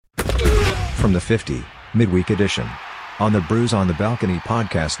From the 50, Midweek Edition. On the Brews on the Balcony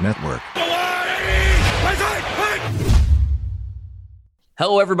Podcast Network.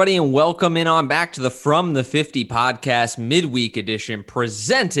 Hello, everybody, and welcome in on back to the From the 50 Podcast Midweek Edition,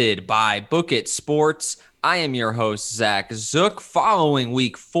 presented by Book It Sports. I am your host, Zach Zook. Following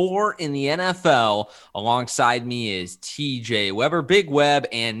week 4 in the NFL, alongside me is TJ Weber, Big Web,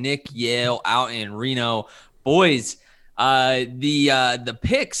 and Nick Yale out in Reno. Boys, the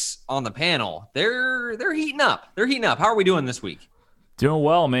picks on the panel, they're heating up. They're heating up. How are we doing this week? Doing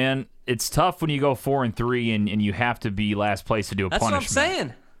well, man. It's tough when you go 4-3 and you have to be last place to do a punishment. That's what I'm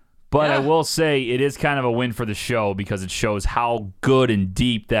saying. But yeah. I will say it is kind of a win for the show because it shows how good and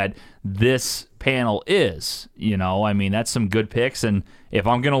deep that this panel is. You know, I mean, that's some good picks. And if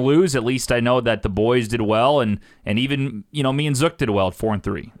I'm going to lose, at least I know that the boys did well. And even, you know, me and Zook did well at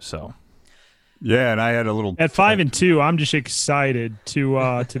 4-3. So. Yeah, and I had a little at 5-2. I'm just excited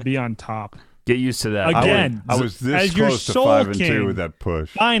to be on top. Get used to that. Again, I was this as your close to soul 5-2 king, with that push.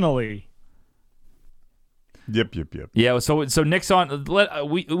 Finally. Yep. Yeah, so Nick's on.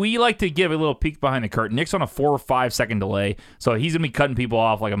 We like to give a little peek behind the curtain. Nick's on a 4 or 5 second delay, so he's gonna be cutting people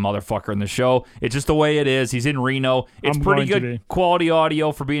off like a motherfucker in the show. It's just the way it is. He's in Reno. It's pretty good quality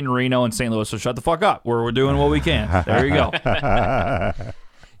audio for being in Reno and St. Louis. So shut the fuck up. We're doing what we can. There you go.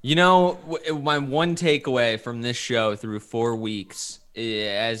 You know, my one takeaway from this show through 4 weeks,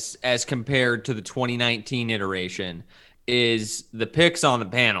 as compared to the 2019 iteration, is the picks on the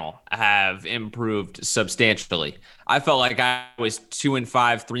panel have improved substantially. I felt like I was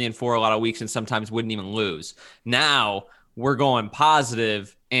 2-5, 3-4 a lot of weeks, and sometimes wouldn't even lose. Now we're going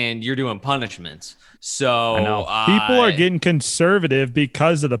positive, and you're doing punishments. So I know. People are getting conservative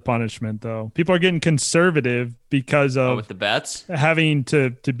because of the punishment, though. People are getting conservative because of with the bets having to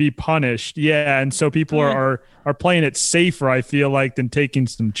be punished. Yeah, and so people are playing it safer, I feel like, than taking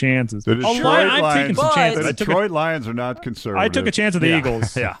some chances. The Detroit Lions are not conservative. I took a chance of the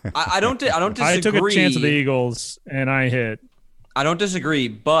Eagles. Yeah, I don't disagree. I took a chance of the Eagles, and I hit. I don't disagree,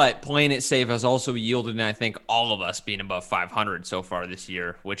 but playing it safe has also yielded, and I think all of us being above 500 so far this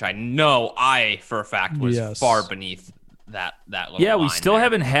year, which I know for a fact was far beneath that little yeah, we line still there.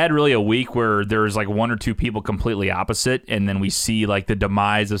 haven't had really a week where there's like 1 or 2 people completely opposite, and then we see like the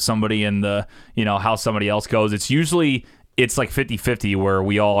demise of somebody and the, you know, how somebody else goes. It's like 50-50 where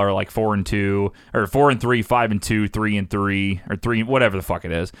we all are like 4-2 or 4-3, 5-2, 3-3 or 3, whatever the fuck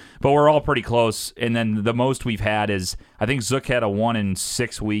it is. But we're all pretty close. And then the most we've had is, I think Zook had a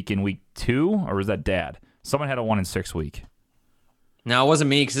 1-6 week in week 2, or was that Dad? Someone had a 1-6 week. No, it wasn't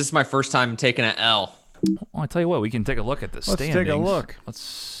me because this is my first time taking an L. Well, I tell you what, we can take a look at the standings. Let's take a look. Let's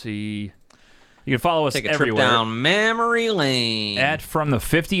see. You can follow us Take a everywhere. trip down memory lane. At From the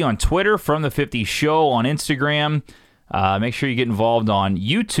 50 on Twitter, From the 50 Show on Instagram. Make sure you get involved on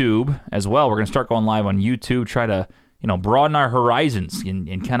YouTube as well. We're going to start going live on YouTube, try to, you know, broaden our horizons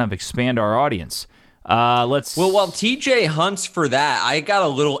and kind of expand our audience. While TJ hunts for that, I got a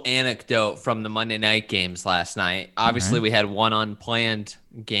little anecdote from the Monday night games last night. Obviously, we had one unplanned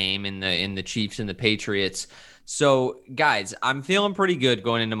game in the Chiefs and the Patriots. So, guys, I'm feeling pretty good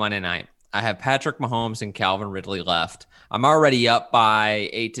going into Monday night. I have Patrick Mahomes and Calvin Ridley left. I'm already up by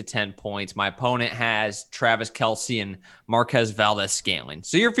 8 to 10 points. My opponent has Travis Kelce and Marquez Valdes-Scantling.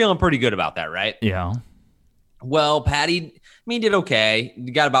 So you're feeling pretty good about that, right? Yeah. Well, Patty, did okay.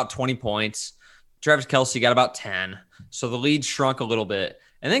 He got about 20 points. Travis Kelce got about 10. So the lead shrunk a little bit.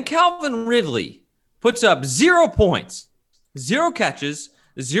 And then Calvin Ridley puts up 0 points, 0 catches,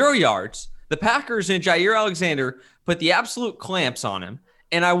 0 yards. The Packers and Jair Alexander put the absolute clamps on him.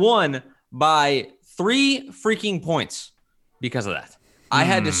 And I won by 3 freaking points because of that. I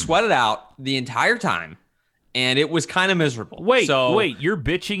had to sweat it out the entire time, and it was kind of miserable. Wait, you're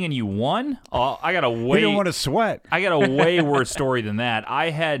bitching and you won? Oh, I got a way. You don't want to sweat. I got a way worse story than that.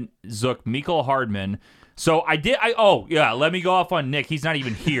 I had Zook, Mecole Hardman. So I did. Let me go off on Nick. He's not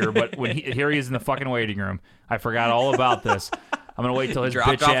even here, but here he is in the fucking waiting room. I forgot all about this. I'm gonna wait till his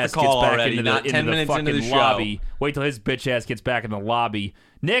bitch ass gets back into the fucking lobby. Wait till his bitch ass gets back in the lobby.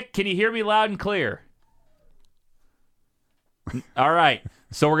 Nick, can you hear me loud and clear? All right,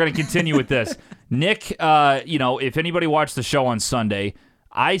 so we're going to continue with this. Nick, if anybody watched the show on Sunday,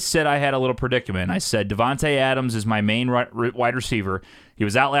 I said I had a little predicament. I said Davante Adams is my main wide receiver. He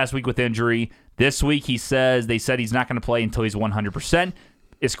was out last week with injury. This week they said he's not going to play until he's 100%.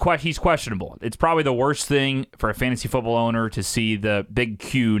 He's questionable. It's probably the worst thing for a fantasy football owner to see the big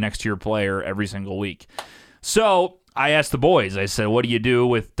Q next to your player every single week. So I asked the boys, I said, what do you do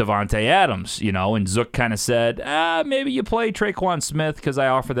with Davante Adams? And Zook kind of said, maybe you play Traquan Smith because I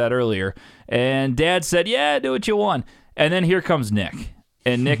offered that earlier. And Dad said, yeah, do what you want. And then here comes Nick.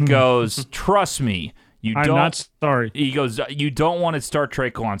 And Nick goes, trust me. I'm not sorry. He goes, you don't want to start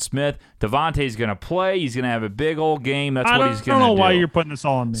Traquan Smith. Devontae's going to play. He's going to have a big old game. That's what he's going to do. I don't know why you're putting this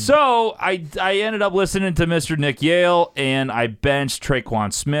all on me. So I ended up listening to Mr. Nick Yale, and I benched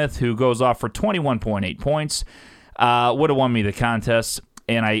Traquan Smith, who goes off for 21.8 points. Would have won me the contest,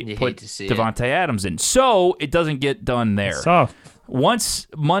 and I put Devontae Adams in. So it doesn't get done there. It's tough. Once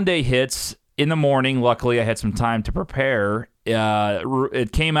Monday hits in the morning, luckily I had some time to prepare.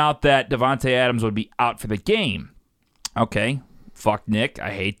 It came out that Devontae Adams would be out for the game. Okay, fuck Nick. I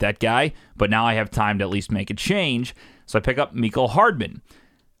hate that guy. But now I have time to at least make a change. So I pick up Mecole Hardman.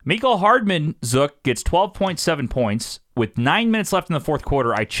 Mecole Hardman, Zook, gets 12.7 points. With 9 minutes left in the fourth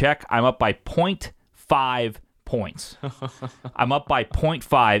quarter, I check. I'm up by 0.5 points. I'm up by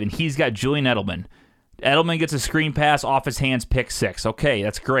 0.5, and he's got Julian Edelman. Edelman gets a screen pass off his hands, pick 6. Okay,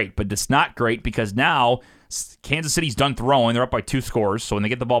 that's great. But it's not great because now Kansas City's done throwing. They're up by 2 scores. So when they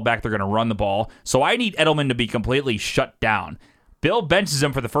get the ball back, they're going to run the ball. So I need Edelman to be completely shut down. Bill benches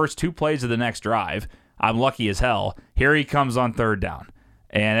him for the first 2 plays of the next drive. I'm lucky as hell. Here he comes on third down.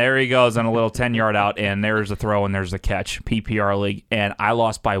 And there he goes on a little 10-yard out, and there's the throw, and there's the catch. PPR league. And I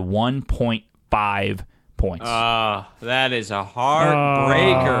lost by 1.5 points. That is a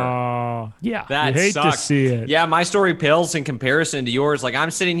heartbreaker. Yeah. That you hate sucks. to see it. Yeah, my story pales in comparison to yours. Like, I'm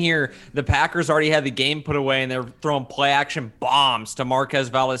sitting here, the Packers already had the game put away, and they're throwing play-action bombs to Marquez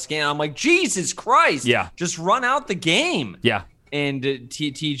Valdes-Scantling. I'm like, Jesus Christ. Yeah. Just run out the game. Yeah. And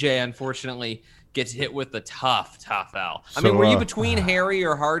TJ, unfortunately, gets hit with the tough L. I So, mean, were you between Harry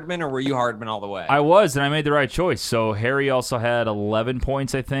or Hardman, or were you Hardman all the way? I was, and I made the right choice. So Harry also had 11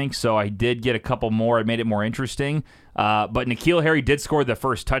 points, I think. So I did get a couple more. It made it more interesting. But N'Keal Harry did score the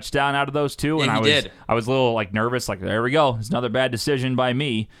first touchdown out of those 2, and Yeah, I was a little nervous. Like, there we go. It's another bad decision by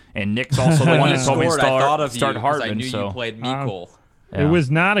me. And Nick's also the one that told me to I thought of start you 'cause Hardman. I knew you played Mecole. Yeah. It was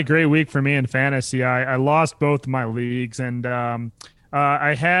not a great week for me in fantasy. I lost both my leagues, and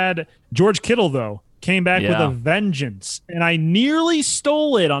I had George Kittle, though. Came back with a vengeance, and I nearly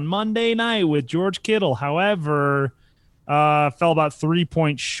stole it on Monday night with George Kittle. However, fell about 3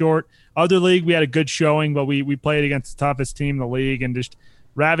 points short. Other league, we had a good showing, but we played against the toughest team in the league and just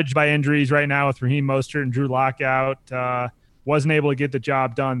ravaged by injuries right now with Raheem Mostert and Drew Lock out. Wasn't able to get the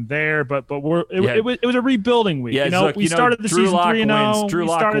job done there, but it was a rebuilding week. Yeah, we started the Drew season Lock 3-0. Drew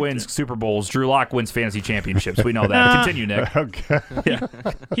Lock wins Super Bowls. Drew Lock wins fantasy championships. We know that. Continue, Nick. Okay.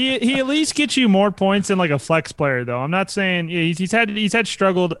 He at least gets you more points than like a flex player, though. I'm not saying he's had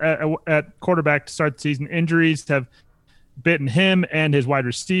struggled at quarterback to start the season. Injuries have bitten him and his wide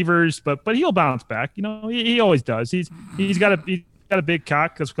receivers, but he'll bounce back. He always does. He's got a big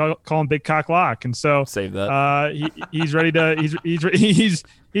cock. Let's call him Big Cock Lock, and so save that. He's ready to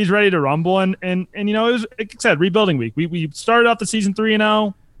he's ready to rumble, and it was, like I said, rebuilding week. We started off the season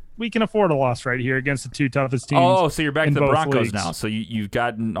 3-0. We can afford a loss right here against the 2 toughest teams. Oh, so you're back to the Broncos leagues now. So you've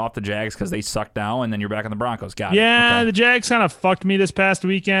gotten off the Jags because they suck now, and then you're back on the Broncos. Got it. Yeah, Okay. The Jags kind of fucked me this past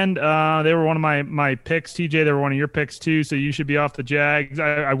weekend. They were one of my picks. TJ, they were one of your picks too, so you should be off the Jags.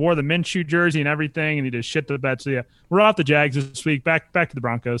 I wore the Minshew jersey and everything, and he just shit the bed. So yeah, we're off the Jags this week. Back to the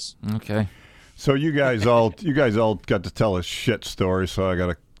Broncos. Okay. So you guys all got to tell a shit story. So I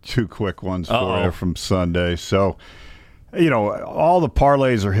got 2 quick ones for you from Sunday. So, all the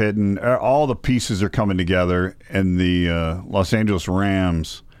parlays are hitting, all the pieces are coming together, and the Los Angeles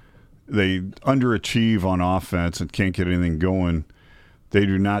Rams, they underachieve on offense and can't get anything going. They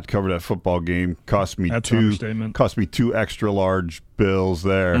do not cover that football game. Cost me That's an understatement. 2 extra large bills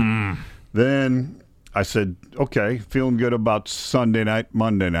there. Then I said, okay, feeling good about Sunday night,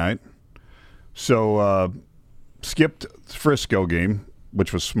 Monday night. So skipped the Frisco game,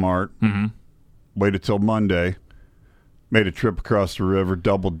 which was smart. Waited till Monday. Made a trip across the river,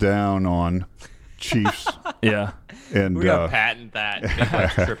 doubled down on Chiefs. Yeah. And We got to patent that.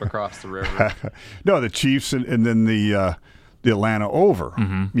 Like, trip across the river. no, the Chiefs and then the Atlanta over.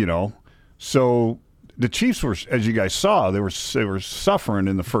 So the Chiefs were, as you guys saw, they were suffering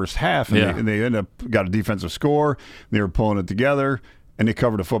in the first half, and they ended up got a defensive score. They were pulling it together, and they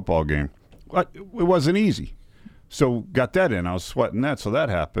covered a football game. But it wasn't easy. So got that in. I was sweating that. So that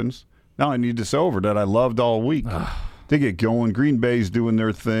happens. Now I need this over that I loved all week. They get going. Green Bay's doing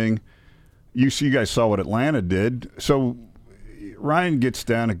their thing. You guys saw what Atlanta did. So Ryan gets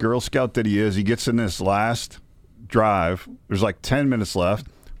down, a Girl Scout that he is. He gets in this last drive. There's like 10 minutes left.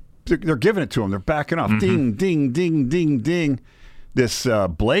 They're giving it to him. They're backing off. Ding, ding, ding, ding, ding. This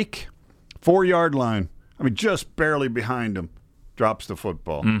Blake, 4-yard line. I mean, just barely behind him. Drops the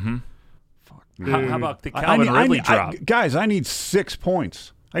football. Fuck me. How about the Calvin Ridley drop? Guys, I need 6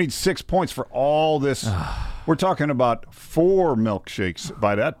 points. I need 6 points for all this We're talking about 4 milkshakes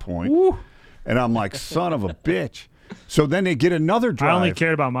by that point. And I'm like, son of a bitch. So then they get another drive. I only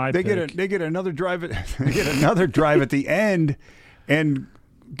cared about my they pick. Get another drive at the end, and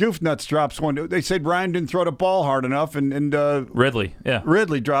Goofnuts drops one. They said Ryan didn't throw the ball hard enough, and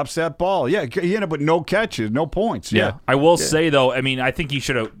Ridley drops that ball. Yeah, he ended up with no catches, no points. Yeah. I will say though, I mean, I think he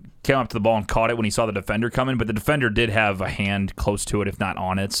should have came up to the ball and caught it when he saw the defender coming, but the defender did have a hand close to it, if not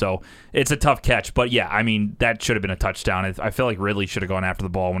on it. So it's a tough catch. But yeah, I mean, that should have been a touchdown. I feel like Ridley should have gone after the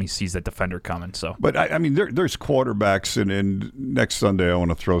ball when he sees that defender coming. So, but I mean, there's quarterbacks, and next Sunday I want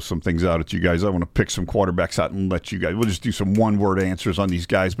to throw some things out at you guys. I want to pick some quarterbacks out and let you guys. We'll just do some one-word answers on these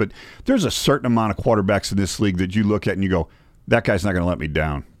guys. But there's a certain amount of quarterbacks in this league that you look at and you go, that guy's not going to let me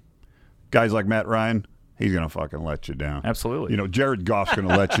down. Guys like Matt Ryan, he's going to fucking let you down. Absolutely. Jared Goff's going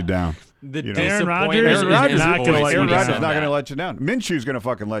to let you down. Aaron Rodgers is not going to let you down. Aaron Rodgers is not going to let you down. Minshew's going to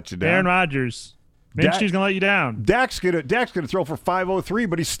fucking let you down. Aaron Rodgers. Minshew's going to let you down. Dak's going to throw for 503,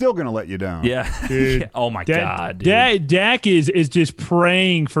 but he's still going to let you down. Yeah. Dude. Oh, my God, dude. Dak is just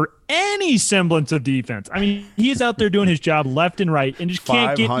praying for any semblance of defense. I mean, he's out there doing his job left and right and just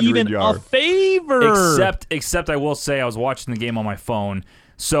can't get even a favor. Except I will say I was watching the game on my phone.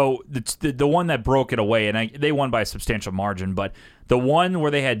 So the one that broke it away, and they won by a substantial margin, but the one where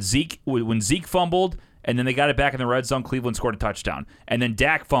they had Zeke, when Zeke fumbled, and then they got it back in the red zone, Cleveland scored a touchdown. And then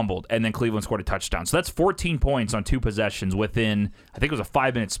Dak fumbled, and then Cleveland scored a touchdown. So that's 14 points on 2 possessions within, I think it was a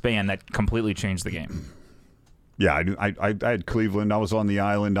 5-minute span that completely changed the game. Yeah, I had Cleveland. I was on the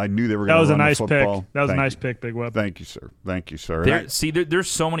island. I knew they were going to run the football. That was a nice pick, Big Web. Thank you, sir. There's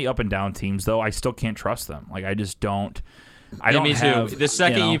so many up and down teams, though. I still can't trust them. Like, I just don't. Me too. The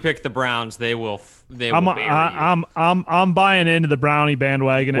second you pick the Browns, they will. I'm buying into the Brownie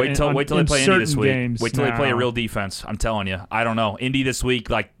bandwagon. Wait till they play Indy this week. Wait till they play a real defense. I'm telling you. I don't know. Indy this week,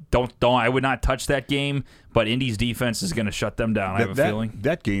 like don't. I would not touch that game. But Indy's defense is going to shut them down. I have a feeling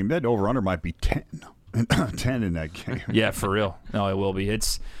that game, that over/under might be 10 in that game. Yeah, for real. No, it will be.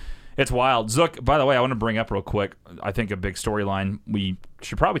 It's wild. Zook, by the way, I want to bring up real quick. I think a big storyline we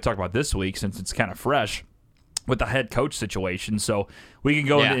should probably talk about this week since it's kind of fresh with the head coach situation. So we can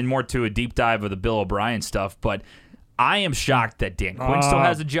go in more to a deep dive of the Bill O'Brien stuff. But I am shocked that Dan Quinn still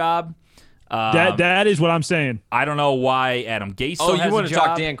has a job. That is what I'm saying. I don't know why Adam Gase still has a job. Oh, you want to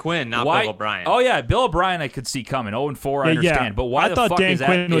talk Dan Quinn, not Bill O'Brien. Oh, yeah. Bill O'Brien I could see coming. 0-4, I understand. But why I thought Dan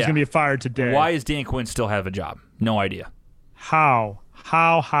Quinn was going to be fired today. Why is Dan Quinn still have a job? No idea. How?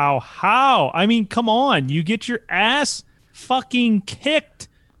 I mean, come on. You get your ass fucking kicked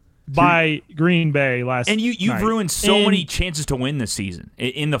by Green Bay last night. And you've ruined so many chances to win this season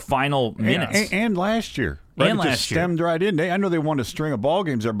in the final minutes. And last year. Right? It just stemmed right in. I know they won a string of ball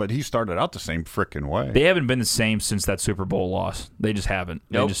games there, but he started out the same freaking way. They haven't been the same since that Super Bowl loss. They just haven't.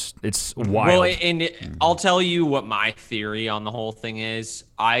 Nope. It's wild. Well, I'll tell you what my theory on the whole thing is.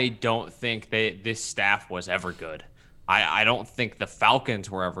 I don't think this staff was ever good. I don't think the Falcons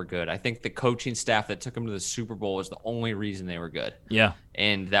were ever good. I think the coaching staff that took them to the Super Bowl was the only reason they were good. Yeah.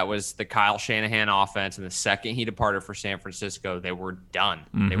 And that was the Kyle Shanahan offense. And the second he departed for San Francisco, they were done.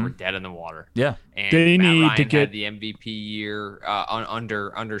 Mm-hmm. They were dead in the water. Yeah. And they Matt need Ryan to get had the MVP year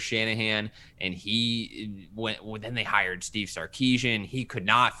under Shanahan. And then they hired Steve Sarkisian. He could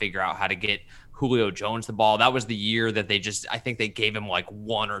not figure out how to get Julio Jones the ball. That was the year that I think they gave him like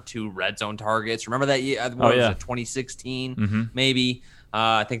 1 or 2 red zone targets. Remember that year? Was it 2016 maybe?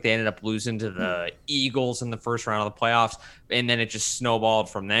 I think they ended up losing to the Eagles in the first round of the playoffs, and then it just snowballed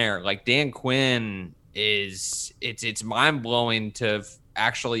from there. Like Dan Quinn it's mind blowing to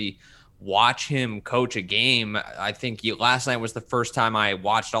actually watch him coach a game. I think last night was the first time I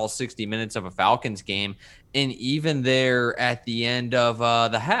watched all 60 minutes of a Falcons game, and even there at the end of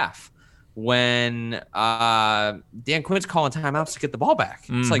the half, when Dan Quinn's calling timeouts to get the ball back.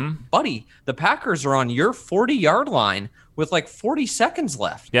 It's like, buddy, the Packers are on your 40-yard line with like 40 seconds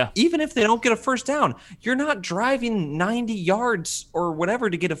left. Yeah. Even if they don't get a first down, you're not driving 90 yards or whatever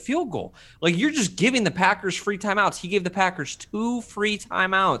to get a field goal. Like, you're just giving the Packers free timeouts. He gave the Packers 2 free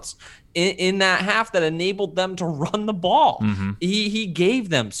timeouts in that half that enabled them to run the ball. He gave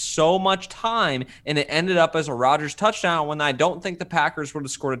them so much time, and it ended up as a Rodgers touchdown when I don't think the Packers would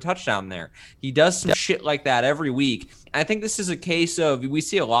have scored a touchdown there. He does some shit like that every week. I think this is a case of, we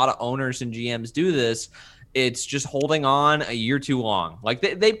see a lot of owners and GMs do this. It's just holding on a year too long. Like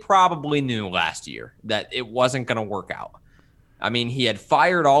they probably knew last year that it wasn't going to work out. I mean, he had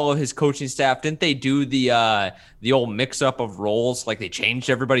fired all of his coaching staff. Didn't they do the old mix-up of roles? Like they changed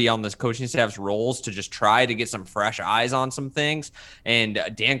everybody on this coaching staff's roles to just try to get some fresh eyes on some things. And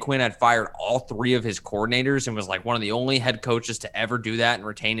Dan Quinn had fired all 3 of his coordinators and was like one of the only head coaches to ever do that and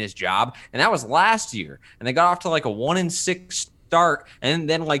retain his job. And that was last year. And they got off to like a 1-6 start. And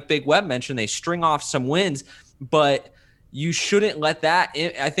then, like Big Web mentioned, they string off some wins. But you shouldn't let that.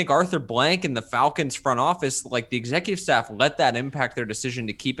 I think Arthur Blank and the Falcons front office, like the executive staff, let that impact their decision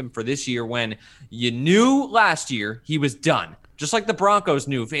to keep him for this year when you knew last year he was done. Just like the Broncos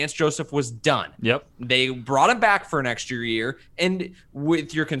knew Vance Joseph was done. Yep. They brought him back for next year. And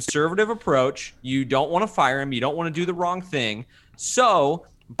with your conservative approach, you don't want to fire him. You don't want to do the wrong thing. So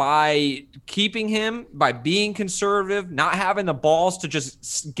by keeping him, by being conservative, not having the balls to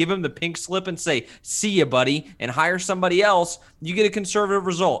just give him the pink slip and say, see ya, buddy, and hire somebody else, you get a conservative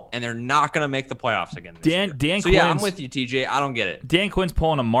result, and they're not going to make the playoffs again this year. Dan so, yeah, I'm with you, TJ. I don't get it. Dan Quinn's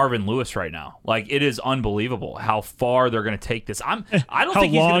pulling a Marvin Lewis right now. Like, it is unbelievable how far they're going to take this. I don't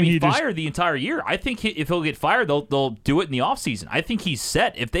think he's going to be fired the entire year. I think if he'll get fired, they'll do it in the offseason. I think he's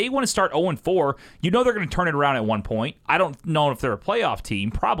set. If they want to start 0-4, they're going to turn it around at one point. I don't know if they're a playoff team.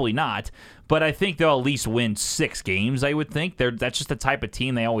 Probably not. But I think they'll at least win 6 games, I would think. That's just the type of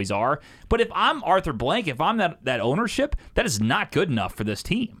team they always are. But if I'm Arthur Blank, if I'm that ownership, that is not good enough for this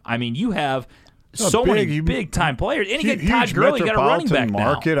team. I mean, you have many big-time players. And you got Todd Gurley, you got a running back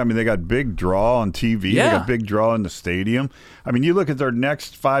market. Now. I mean, they got big draw on TV. Yeah. They got big draw in the stadium. I mean, you look at their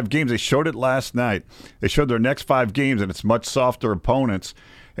next 5 games. They showed it last night. They showed their next 5 games, and it's much softer opponents.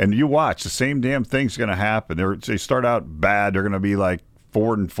 And you watch, the same damn thing's going to happen. They start out bad. They're going to be like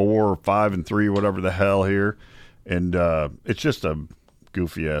 4-4 or 5-3, whatever the hell here, and it's just a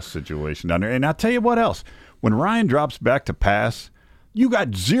goofy ass situation down there. And I'll tell you what else: when Ryan drops back to pass, you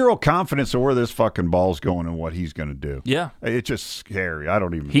got zero confidence of where this fucking ball's going and what he's going to do. Yeah, it's just scary. I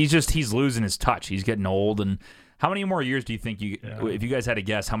don't even. He's losing his touch. He's getting old. And how many more years do you think if you guys had to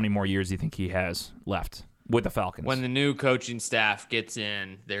guess, how many more years do you think he has left with the Falcons? When the new coaching staff gets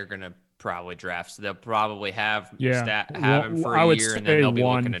in, they're gonna probably draft. So they'll probably have him for a year, and then they'll be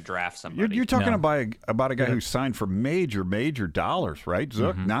looking to draft somebody. You're talking about a guy who signed for major dollars, right,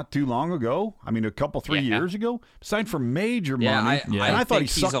 Zook? Mm-hmm. Not too long ago. I mean, 3 years ago, signed for major money. And I thought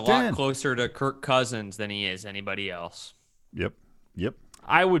he's a lot closer to Kirk Cousins than he is anybody else. Yep.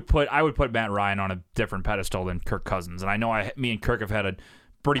 I would put Matt Ryan on a different pedestal than Kirk Cousins, and I know me and Kirk have had a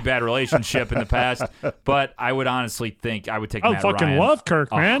pretty bad relationship in the past, but I would honestly think I would take Matt Ryan. I fucking love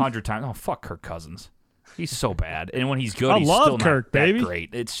Kirk, man. 100 times. Oh, fuck Kirk Cousins. He's so bad. And when he's good, he's love still Kirk, not that baby. great.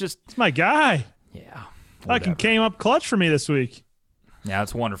 It's my guy. Yeah. Fucking came up clutch for me this week. Yeah,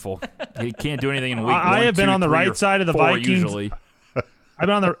 that's wonderful. He can't do anything in week one, I have been 2, on the 3, right side of the 4 Vikings. Usually. I've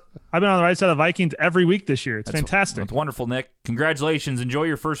been on the right side of the Vikings every week this year. It's fantastic. That's wonderful, Nick. Congratulations. Enjoy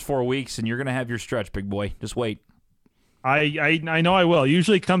your first 4 weeks, and you're going to have your stretch, big boy. Just wait. I know I will.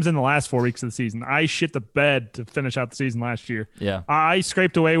 Usually it comes in the last 4 weeks of the season. I shit the bed to finish out the season last year. Yeah. I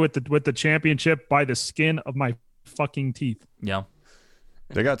scraped away with the championship by the skin of my fucking teeth. Yeah.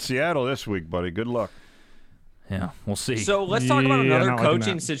 They got Seattle this week, buddy. Good luck. Yeah, we'll see. So let's talk about another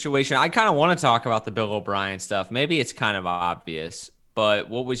coaching situation. I kind of want to talk about the Bill O'Brien stuff. Maybe it's kind of obvious, but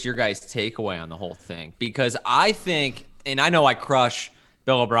what was your guys' takeaway on the whole thing? Because I think, and I know I crush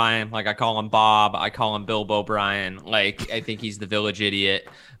Bill O'Brien, like I call him Bob, I call him Bill O'Brien, like I think he's the village idiot.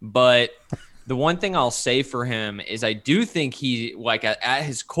 But the one thing I'll say for him is I do think he, like at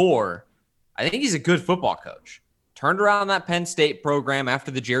his core, I think he's a good football coach. Turned around that Penn State program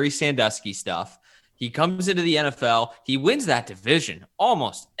after the Jerry Sandusky stuff. He comes into the NFL. He wins that division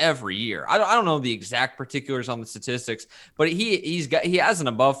almost every year. I don't know the exact particulars on the statistics, but he has an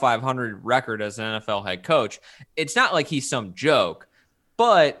above 500 record as an NFL head coach. It's not like he's some joke,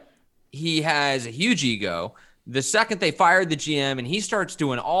 but he has a huge ego. The second they fired the GM and he starts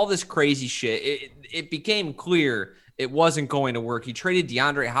doing all this crazy shit, it became clear it wasn't going to work. He traded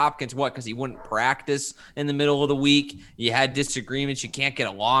DeAndre Hopkins, because he wouldn't practice in the middle of the week. You had disagreements. You can't get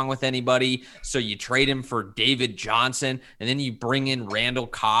along with anybody. So you trade him for David Johnson, and then you bring in Randall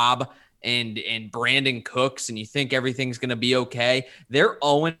Cobb and Brandon Cooks, and you think everything's going to be okay. They're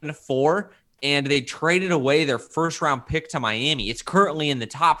 0-4, and they traded away their first-round pick to Miami. It's currently in the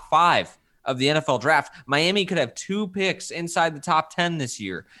top 5 of the NFL draft. Miami could have 2 picks inside the top 10 this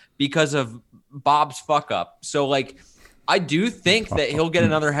year because of Bob's fuck up. So, I do think that he'll get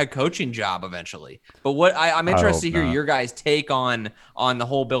another head coaching job eventually. But what I'm interested to hear your guys' take on the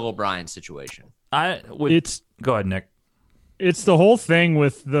whole Bill O'Brien situation. Go ahead, Nick. It's the whole thing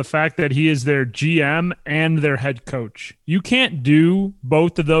with the fact that he is their GM and their head coach. You can't do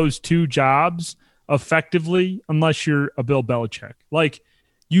both of those 2 jobs effectively unless you're a Bill Belichick. Like,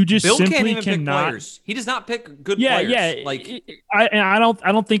 you just Bill simply can't even cannot. Pick players. He does not pick good players. Yeah. Like, I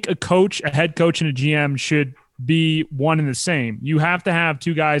don't think a head coach, and a GM should be one and the same. You have to have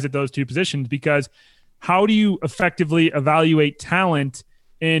two guys at those two positions, because how do you effectively evaluate talent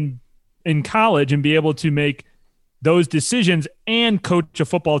in college and be able to make those decisions and coach a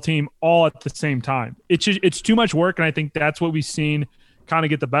football team all at the same time? It's too much work, and I think that's what we've seen kind of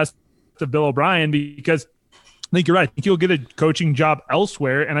get the best of Bill O'Brien, because I think you're right. I think he'll get a coaching job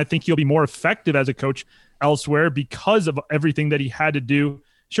elsewhere, and I think he'll be more effective as a coach elsewhere because of everything that he had to do.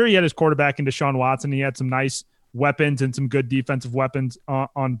 Sure, he had his quarterback in Deshaun Watson. He had some nice weapons and some good defensive weapons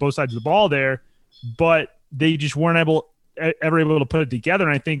on both sides of the ball there, but they just weren't ever able to put it together.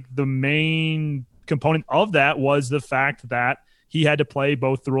 And I think the main component of that was the fact that he had to play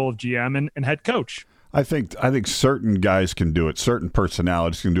both the role of GM and head coach. I think certain guys can do it. Certain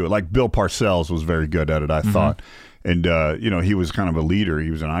personalities can do it. Like Bill Parcells was very good at it, I thought. And, he was kind of a leader.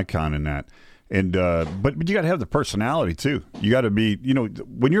 He was an icon in that. And but you got to have the personality, too. You got to be,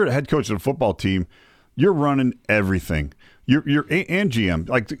 when you're a head coach of a football team, you're running everything. You're and GM.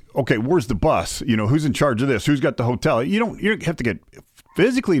 Like, okay, where's the bus? Who's in charge of this? Who's got the hotel? You don't have to get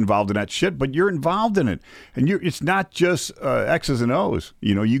physically involved in that shit, but you're involved in it, and it's not just X's and O's.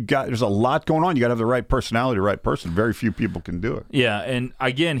 There's a lot going on. You got to have the right personality, the right person. Very few people can do it. Yeah, and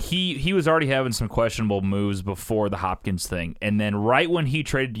again, he was already having some questionable moves before the Hopkins thing, and then right when he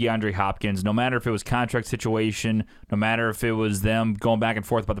traded DeAndre Hopkins, no matter if it was contract situation, no matter if it was them going back and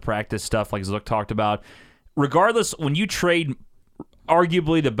forth about the practice stuff, like Zook talked about, regardless, when you trade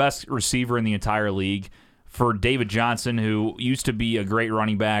arguably the best receiver in the entire league for David Johnson, who used to be a great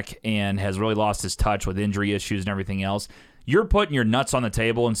running back and has really lost his touch with injury issues and everything else, you're putting your nuts on the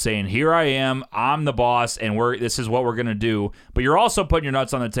table and saying, here I am, I'm the boss, and this is what we're going to do. But you're also putting your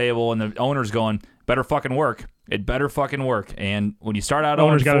nuts on the table, and the owner's going, better fucking work. It better fucking work. And when you start out 0-4, the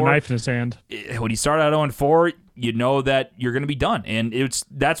owner's got a knife in his hand. When you start out 0-4, you know that you're going to be done. And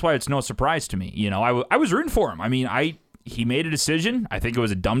that's why it's no surprise to me. I was rooting for him. I mean, he made a decision. I think it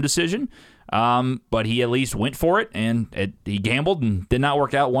was a dumb decision. But he at least went for it, and he gambled and did not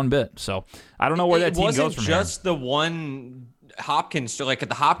work out one bit. So I don't know where that team goes from here. It wasn't just the one Hopkins, like at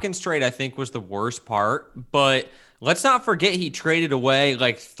the Hopkins trade, I think was the worst part. But let's not forget he traded away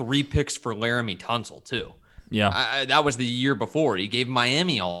like 3 picks for Laramie Tunsil too. Yeah, that was the year before. He gave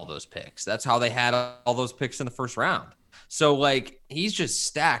Miami all those picks. That's how they had all those picks in the first round. So like he's just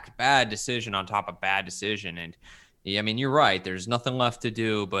stacked bad decision on top of bad decision. And yeah, I mean, you're right. There's nothing left to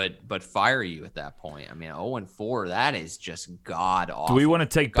do but fire you at that point. I mean, 0-4, that is just god awful. Do we want to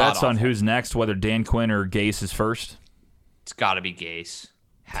take bets on who's next, whether Dan Quinn or Gase is first? It's got to be Gase.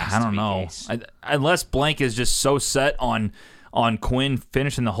 I don't know. Unless Blank is just so set on Quinn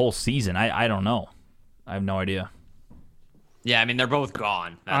finishing the whole season. I don't know. I have no idea. Yeah, I mean, they're both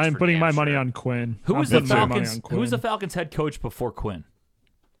gone. I'm putting my money on Quinn. Who was the Falcons? Who was the Falcons head coach before Quinn?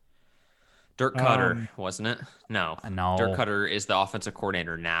 Dirk Cutter, wasn't it? No. No. Dirk Cutter is the offensive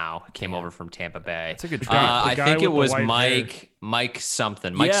coordinator now. Came over from Tampa Bay. That's a good trade. I think it was Mike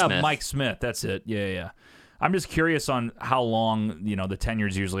something. Mike Smith. Mike Smith. That's it. Yeah. I'm just curious on how long, the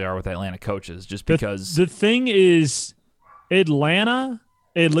tenures usually are with Atlanta coaches, just because. The thing is, Atlanta,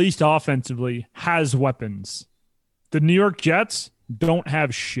 at least offensively, has weapons. The New York Jets don't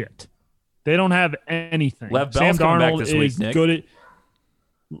have shit. They don't have anything. Lev Bell's coming back this week, Nick. Good at,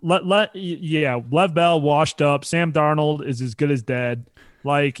 Lev Bell washed up. Sam Darnold is as good as dead.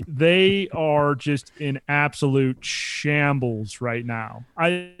 Like, they are just in absolute shambles right now.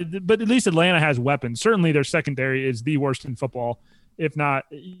 But at least Atlanta has weapons. Certainly their secondary is the worst in football, if not,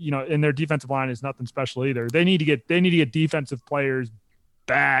 and their defensive line is nothing special either. They need to get defensive players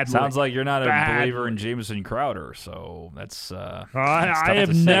badly. Sounds like you're not a believer in Jamison Crowder, so that's I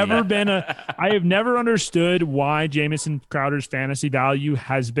have never understood why Jamison Crowder's fantasy value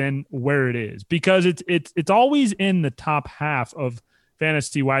has been where it is, because it's always in the top half of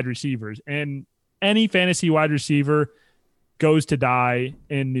fantasy wide receivers, and any fantasy wide receiver goes to die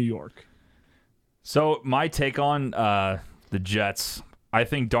in New York. So my take on the Jets, I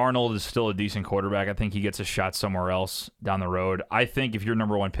think Darnold is still a decent quarterback. I think he gets a shot somewhere else down the road. I think if you're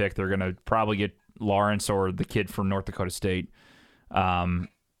number one pick, they're going to probably get Lawrence or the kid from North Dakota State.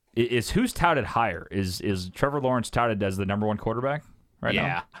 Who's touted higher? Is Trevor Lawrence touted as the number one quarterback right now?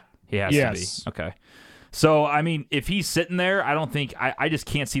 Yeah. He has to be. Okay. So, I mean, if he's sitting there, I don't think – I just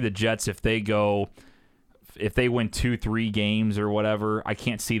can't see the Jets if they win 2-3 games or whatever. I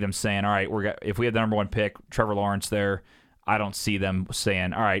can't see them saying, all right, if we have the number one pick, Trevor Lawrence there – I don't see them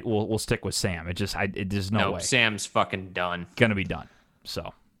saying, all right, we'll stick with Sam. There's no way. Sam's fucking done. Gonna be done.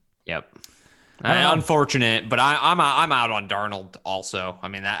 So. Yep. Unfortunate, but I'm out on Darnold also. I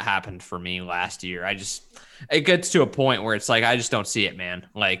mean, that happened for me last year. It gets to a point where it's like I just don't see it, man.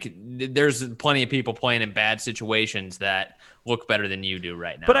 Like there's plenty of people playing in bad situations that look better than you do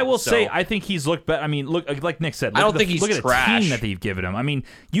right now. But I will say, I think he's looked better. I mean, look, like Nick said, I don't think he's look trash. At the team that they've given him. I mean,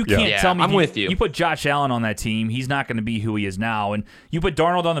 you can't tell me. I'm with you. You put Josh Allen on that team, he's not going to be who he is now. And you put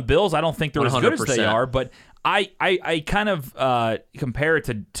Darnold on the Bills, I don't think they're 100%. As good as they are. But I kind of compare it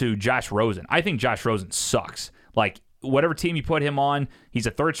to Josh Rosen. I think Josh Rosen sucks. Like, whatever team you put him on, he's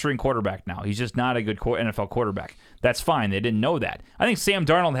a third-string quarterback now. He's just not a good NFL quarterback. That's fine. They didn't know that. I think Sam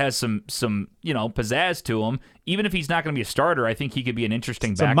Darnold has some pizzazz to him. Even if he's not going to be a starter, I think he could be an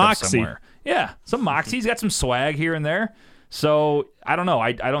interesting backup somewhere. Yeah, some moxie. He's got some swag here and there. So, I don't know.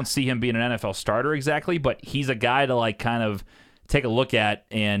 I don't see him being an NFL starter exactly, but he's a guy to like kind of take a look at,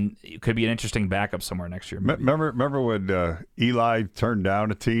 and it could be an interesting backup somewhere next year. Remember when Eli turned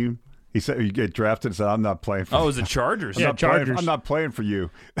down a team? He said you get drafted and said, "I'm not playing for." Oh, it was the Chargers. Chargers. I'm not playing for you.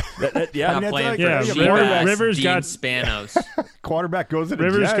 Not playing for Rivers got Spanos. Quarterback goes into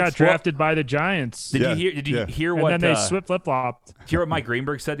Rivers Jets. got drafted by the Giants. Did you hear what? And then they flip flopped. Hear what Mike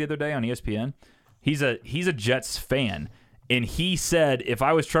Greenberg said the other day on ESPN? He's a Jets fan, and he said if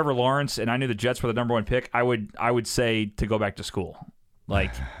I was Trevor Lawrence and I knew the Jets were the #1 pick, I would say to go back to school.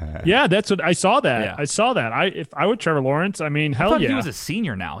 Like, yeah, that's what I saw. That yeah. I saw that. If I were Trevor Lawrence, I mean, hell yeah. He was a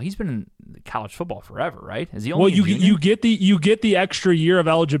senior now. He's been in college football forever, right? Is he only? Well, you get the extra year of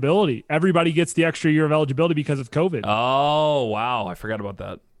eligibility. Everybody gets the extra year of eligibility because of COVID. Oh wow, I forgot about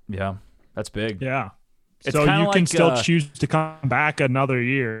that. Yeah, that's big. Yeah. It's so you can like, still choose to come back another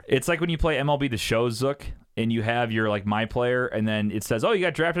year. It's like when you play MLB The Show, Zook, and you have your like my player, and then it says, "Oh, you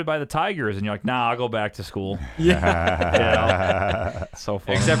got drafted by the Tigers," and you're like, "Nah, I'll go back to school." Yeah, so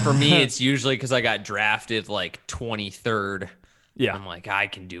fun. Except for me, it's usually because I got drafted like 23rd. Yeah, I'm like, I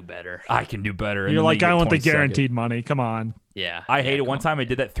can do better. And you're like, I want the guaranteed money. Come on. Yeah, I hate it. One time I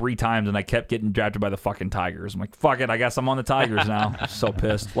did that 3 times, and I kept getting drafted by the fucking Tigers. I'm like, fuck it, I guess I'm on the Tigers now. So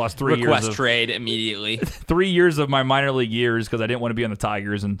pissed. Lost 3 years. Request trade immediately. 3 years of my minor league years because I didn't want to be on the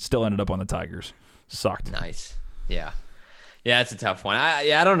Tigers, and still ended up on the Tigers. Sucked. Nice. Yeah, it's a tough one.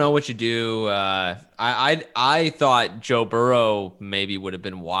 I don't know what you do. I thought Joe Burrow maybe would have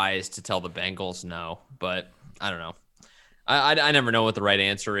been wise to tell the Bengals no, but I don't know. I never know what the right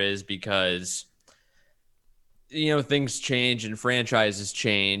answer is because things change and franchises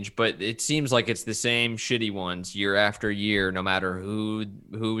change, but it seems like it's the same shitty ones year after year, no matter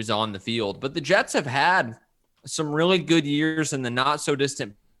who's on the field. But the Jets have had some really good years in the not so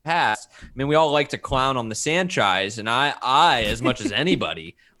distant past. I mean, we all like to clown on the Sanchez, and I as much as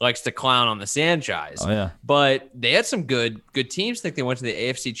anybody likes to clown on the Sanchez. Oh yeah, but they had some good teams. I think they went to the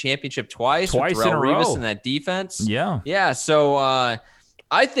AFC Championship twice in a row in that defense. Yeah. So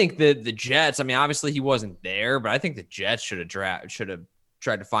I think that the Jets. I mean, obviously he wasn't there, but I think the Jets should have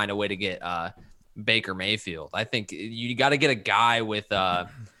tried to find a way to get Baker Mayfield. I think you got to get a guy with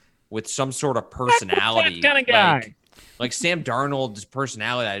some sort of personality. That kind of guy. Like Sam Darnold's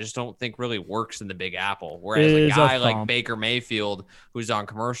personality, I just don't think really works in the Big Apple. Whereas a guy like Baker Mayfield, who's on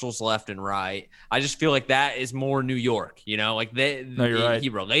commercials left and right, I just feel like that is more New York. Like right. He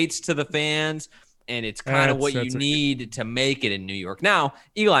relates to the fans, and it's kind of what you need to make it in New York. Now,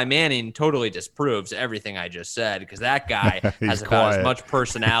 Eli Manning totally disproves everything I just said because that guy has about as much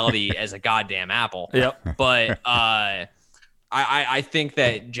personality as a goddamn apple. Yep. But I think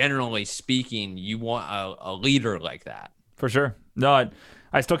that generally speaking, you want a leader like that. For sure. No,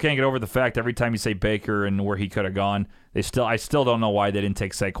 I still can't get over the fact every time you say Baker and where he could have gone, I still don't know why they didn't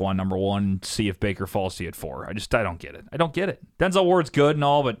take Saquon #1 and see if Baker falls to you at 4. I don't get it. I don't get it. Denzel Ward's good and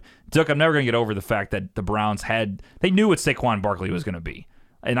all, but Duke, I'm never going to get over the fact that the Browns they knew what Saquon Barkley was going to be.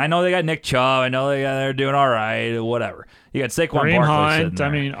 And I know they got Nick Chubb. I know they're doing all right. Whatever. You got Saquon Kareem Barkley. Hunt. I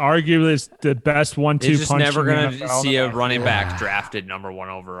mean, arguably is the best 1-2 punch. You're just never going to see a running back drafted #1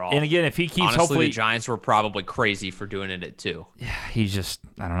 overall. And again, if he keeps, honestly, hopefully the Giants were probably crazy for doing it too. Yeah, he's just,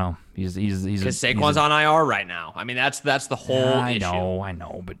 I don't know. He's because Saquon's on IR right now. I mean, that's the whole issue. I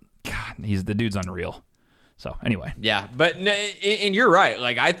know, but God, the dude's unreal. So anyway, yeah, but and you're right.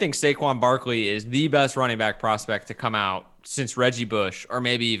 Like I think Saquon Barkley is the best running back prospect to come out since Reggie Bush, or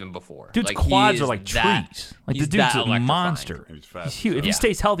maybe even before. Dude's quads are like trees. Like the dude's a monster. He's huge. If he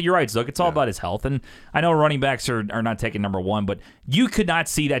stays healthy, you're right, Zook. It's all about his health. And I know running backs are not taking #1, but you could not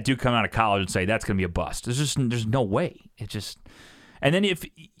see that dude come out of college and say that's going to be a bust. There's no way. And then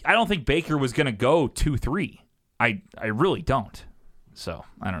I don't think Baker was going to go 2-3. I really don't. So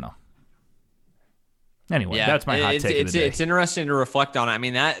I don't know. Anyway, that's my hot take of the day. It's interesting to reflect on. I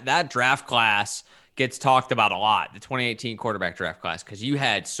mean, that draft class gets talked about a lot, the 2018 quarterback draft class, because you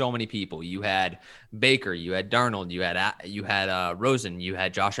had so many people. You had Baker, you had Darnold, you had Rosen, you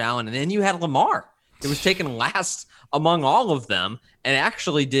had Josh Allen, and then you had Lamar. It was taken last among all of them, and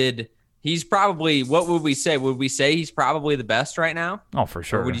actually did. He's probably, what would we say? Would we say he's probably the best right now? Oh, for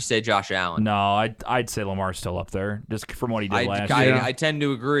sure. Or would you say Josh Allen? No, I'd say Lamar's still up there, just from what he did last year. I tend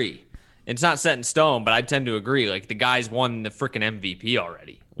to agree. It's not set in stone, but I tend to agree. Like, the guy's won the freaking MVP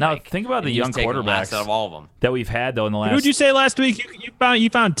already. Now, think about the young quarterbacks out of all of them that we've had, though, in the last... Who did you say last week? You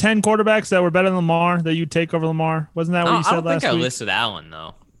found 10 quarterbacks that were better than Lamar, that you'd take over Lamar? Wasn't that what you said last week? I don't think I listed Allen,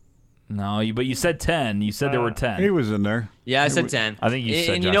 though. No, but you said 10. You said there were 10. He was in there. Yeah, I said 10. I think you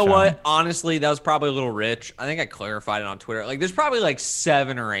said And Josh you know Allen. what? Honestly, that was probably a little rich. I think I clarified it on Twitter. Like, there's probably like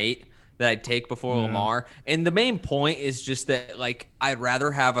 7 or 8 that I'd take before Lamar. And the main point is just that, like, I'd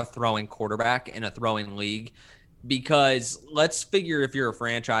rather have a throwing quarterback in a throwing league, because let's figure, if you're a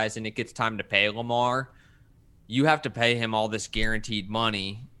franchise and it gets time to pay Lamar, you have to pay him all this guaranteed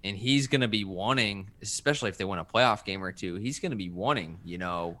money, and he's going to be wanting, especially if they win a playoff game or two, he's going to be wanting, you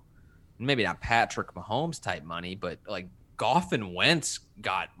know, maybe not Patrick Mahomes type money, but like Goff and Wentz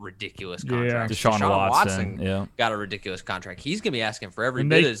got ridiculous contracts. Deshaun Watson got a ridiculous contract. He's going to be asking for every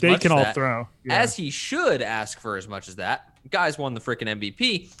and bit they, as they much can as all that, throw. Yeah. as he should ask for as much as that. Guy's won the freaking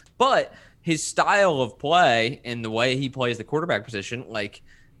MVP, but his style of play and the way he plays the quarterback position, like,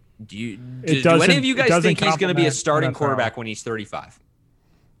 do any of you guys think he's going to be a starting quarterback when he's 35?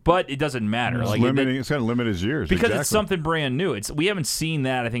 But it doesn't matter. It's like it's going to limit his years because it's something brand new. We haven't seen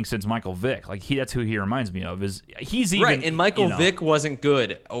that, I think, since Michael Vick. Like, that's who he reminds me of. He's even right, and Michael Vick wasn't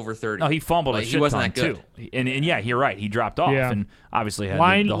good over 30. No, he fumbled a shit he wasn't ton that good. too. And yeah, you're right. He dropped off and obviously had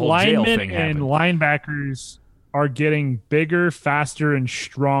the whole jail linemen thing happen. And linebackers are getting bigger, faster, and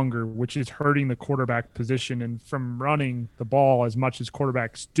stronger, which is hurting the quarterback position and from running the ball as much as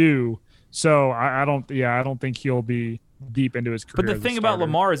quarterbacks do. So I don't think he'll be deep into his career. But the thing about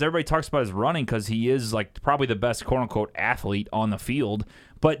Lamar is everybody talks about his running because he is like probably the best quote unquote athlete on the field.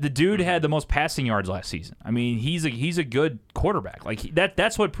 But the dude had the most passing yards last season. I mean, he's a good quarterback. Like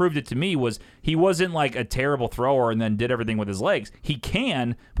that's what proved it to me was he wasn't like a terrible thrower and then did everything with his legs. He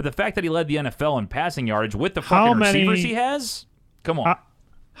can, but the fact that he led the NFL in passing yardage with the fucking receivers he has, come on.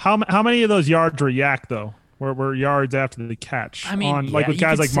 How many of those yards were yak though? Were yards after the catch? I mean, with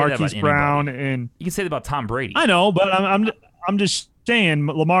guys like Marquise Brown and you can say that about Tom Brady. I know, but I'm just saying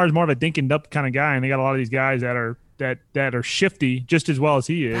Lamar is more of a dink and dunk kind of guy, and they got a lot of these guys that are shifty just as well as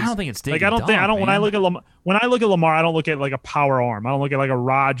he is. I don't think it's dink and dunk, man. When I look at Lamar, I don't look at like a power arm. I don't look at like a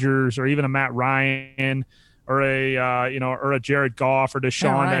Rodgers or even a Matt Ryan or a Jared Goff or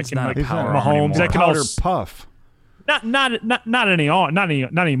Deshaun that can like Mahomes that can powder puff. Not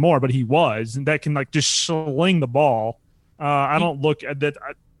anymore, but he was, and that can like just sling the ball. I don't look at that.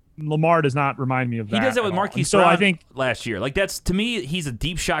 Lamar does not remind me of that. He does that with Marquise Brown. So I think last year, like that's to me, he's a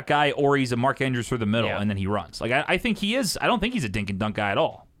deep shot guy, or he's a Mark Andrews through the middle, and then he runs. Like I think he is. I don't think he's a dink and dunk guy at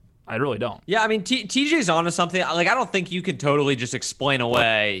all. I really don't. Yeah, I mean, TJ's onto something. Like, I don't think you can totally just explain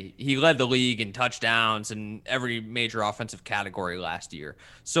away. He led the league in touchdowns in every major offensive category last year.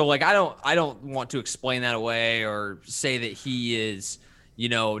 So, like, I don't want to explain that away or say that he is,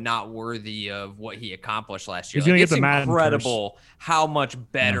 not worthy of what he accomplished last year. He's gonna get it's the Madden incredible how much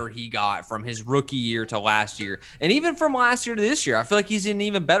better he got from his rookie year to last year, and even from last year to this year. I feel like he's an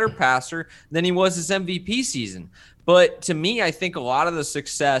even better passer than he was his MVP season. But to me, I think a lot of the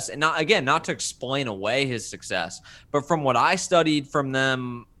success, and not to explain away his success, but from what I studied from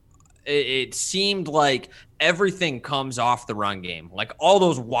them, it seemed like everything comes off the run game. Like all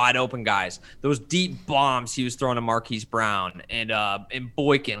those wide open guys, those deep bombs he was throwing to Marquise Brown and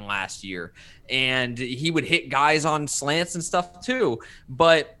Boykin last year. And he would hit guys on slants and stuff too.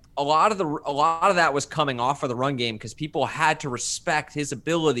 But a lot of that was coming off of the run game because people had to respect his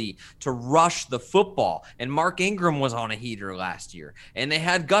ability to rush the football. And Mark Ingram was on a heater last year, and they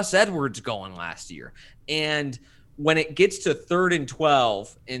had Gus Edwards going last year. And when it gets to 3rd and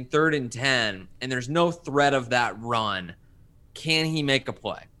 12 and 3rd and 10, and there's no threat of that run, can he make a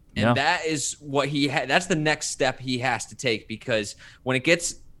play? And that is what that's the next step he has to take, because when it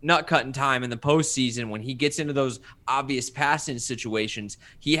gets nut cutting time in the postseason, when he gets into those obvious passing situations,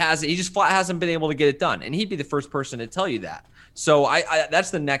 he just flat hasn't been able to get it done. And he'd be the first person to tell you that. So I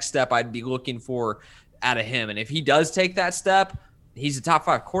that's the next step I'd be looking for out of him. And if he does take that step, he's a top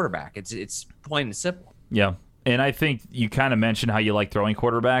 5 quarterback. It's plain and simple. Yeah. And I think you kind of mentioned how you like throwing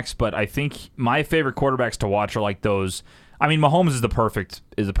quarterbacks, but I think my favorite quarterbacks to watch are like those. I mean, Mahomes is the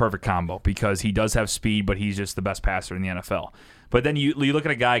perfect combo because he does have speed, but he's just the best passer in the NFL. But then you look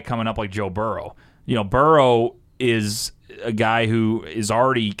at a guy coming up like Joe Burrow. Burrow is a guy who is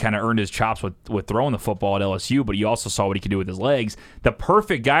already kind of earned his chops with throwing the football at LSU, but you also saw what he could do with his legs. The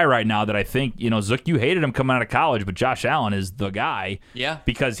perfect guy right now that I think, Zook, you hated him coming out of college, but Josh Allen is the guy. Yeah.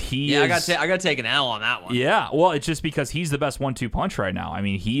 Because he is. I got to take an L on that one. Yeah. Well, it's just because he's the best 1-2 punch right now. I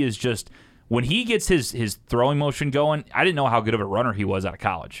mean, he is just, when he gets his throwing motion going, I didn't know how good of a runner he was out of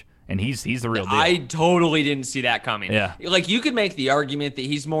college. And he's the real deal. I totally didn't see that coming. Yeah. Like, you could make the argument that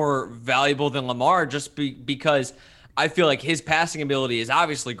he's more valuable than Lamar just because I feel like his passing ability is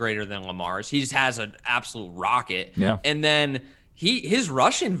obviously greater than Lamar's. He just has an absolute rocket. Yeah. And then his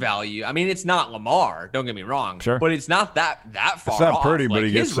rushing value, I mean, it's not Lamar, don't get me wrong. Sure. But it's not that far it's not off. pretty, but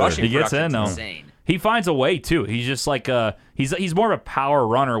he gets his there. rushing He gets in, though. insane. He finds a way too. He's just like he's more of a power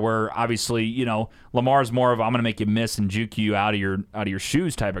runner where obviously, Lamar's more of I'm going to make you miss and juke you out of your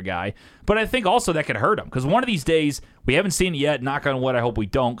shoes type of guy. But I think also that could hurt him because one of these days we haven't seen it yet. Knock on wood, I hope we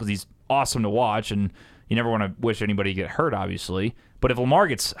don't because he's awesome to watch and you never want to wish anybody get hurt, obviously. But if Lamar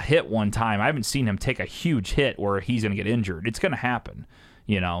gets hit one time, I haven't seen him take a huge hit where he's going to get injured. It's going to happen.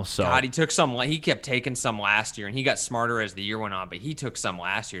 So God, he kept taking some last year, and he got smarter as the year went on. But he took some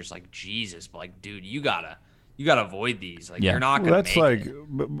last year. It's like Jesus, but like, dude, you gotta avoid these. Like, you're not gonna. That's like,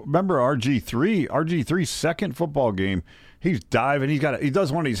 remember RG3's second football game. He's diving. He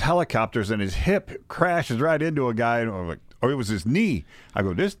does one of these helicopters, and his hip crashes right into a guy. And I'm like, it was his knee. I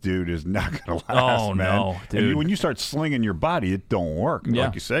go, this dude is not going to last, oh, man. No, dude. And when you start slinging your body, it don't work. Yeah.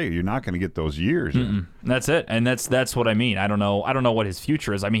 Like you say, you're not going to get those years. That's it, and that's what I mean. I don't know what his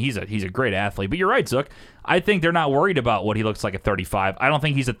future is. I mean, he's a great athlete, but you're right, Zook. I think they're not worried about what he looks like at 35. I don't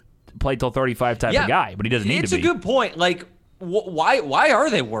think he's a play till 35 type of guy, but he doesn't need to be. It's a good point. Like, why are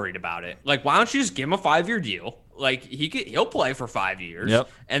they worried about it? Like, why don't you just give him a 5-year deal? Like, he'll play for 5 years,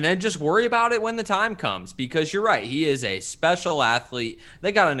 and then just worry about it when the time comes. Because you're right, he is a special athlete.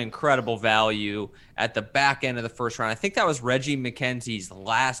 They got an incredible value at the back end of the first round. I think that was Reggie McKenzie's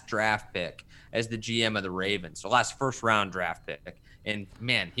last draft pick as the GM of the Ravens, so last first round draft pick. And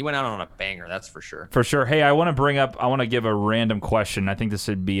man, he went out on a banger, that's for sure. For sure. Hey, I want to give a random question. I think this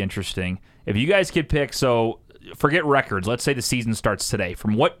would be interesting. If you guys could pick, so forget records. Let's say the season starts today.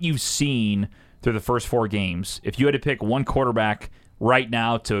 From what you've seen through the first 4 games, if you had to pick one quarterback right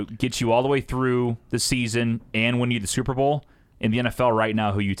now to get you all the way through the season and win you the Super Bowl in the NFL right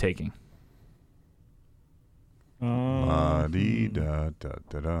now, who are you taking? Wait,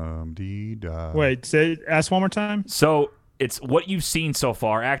 ask one more time. So it's what you've seen so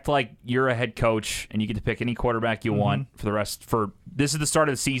far. Act like you're a head coach and you get to pick any quarterback you want for the rest. This is the start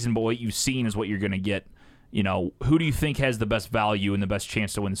of the season, but what you've seen is what you're going to get. Who do you think has the best value and the best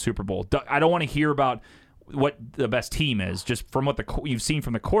chance to win the Super Bowl? I don't want to hear about what the best team is. Just from what you've seen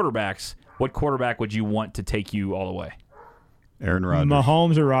from the quarterbacks, what quarterback would you want to take you all the way? Aaron Rodgers.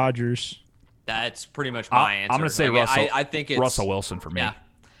 Mahomes or Rodgers? That's pretty much my answer. I'm going to say Russell. I think it's Russell Wilson for me. Yeah.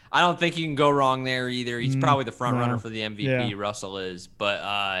 I don't think you can go wrong there either. He's probably the front runner for the MVP. Yeah. Russell is, but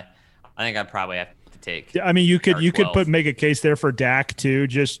I think I'd probably have to take. I mean, you could make a case there for Dak too.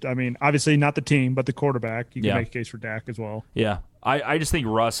 Obviously not the team, but the quarterback. You can make a case for Dak as well. Yeah, I just think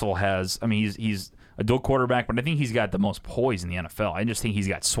Russell has. I mean, he's a dual quarterback, but I think he's got the most poise in the NFL. I just think he's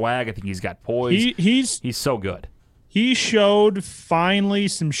got swag. I think he's got poise. He's so good. He showed finally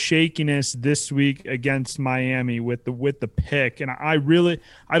some shakiness this week against Miami with the pick, and I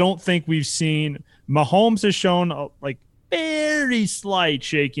don't think we've seen. Mahomes has shown very slight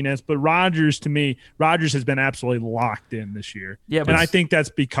shakiness, but Rodgers has been absolutely locked in this year. Yeah, and I think that's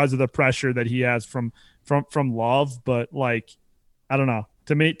because of the pressure that he has from Love. But I don't know.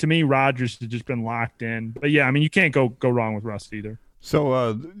 To me, Rodgers has just been locked in. But yeah, I mean, you can't go wrong with Russ either.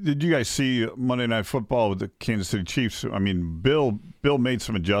 So, did you guys see Monday Night Football with the Kansas City Chiefs? I mean, Bill made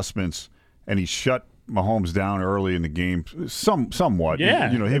some adjustments, and he shut Mahomes down early in the game, somewhat. Yeah,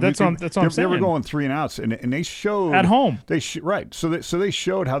 that's what I'm saying. They were going 3 and outs, and they showed at home. Right. So they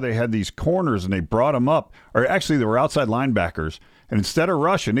showed how they had these corners, and they brought them up, or actually they were outside linebackers, and instead of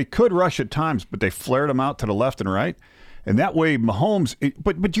rushing, they could rush at times, but they flared them out to the left and right. And that way, Mahomes,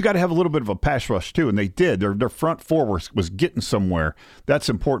 but you got to have a little bit of a pass rush too, and they did. Their front four was getting somewhere. That's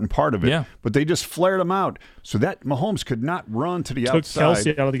an important part of it. Yeah. But they just flared them out so that Mahomes could not run to the outside.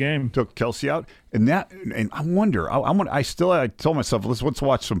 Took Kelce out of the game. Took Kelce out, and I wonder. I told myself let's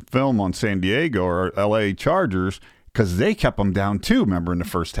watch some film on San Diego or L.A. Chargers. Because they kept them down too, remember, in the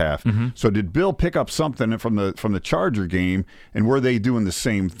first half. Mm-hmm. So did Bill pick up something from the Charger game, and were they doing the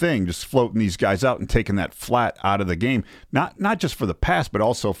same thing, just floating these guys out and taking that flat out of the game? Not just for the pass, but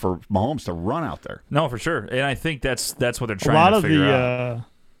also for Mahomes to run out there. No, for sure, and I think that's what they're trying to figure out.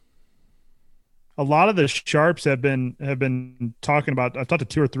 A lot of the sharps have been talking about. I've talked to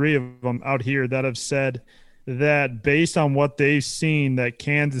 2 or 3 of them out here that have said that based on what they've seen, that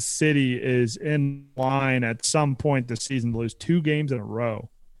Kansas City is in line at some point this season to lose 2 games in a row.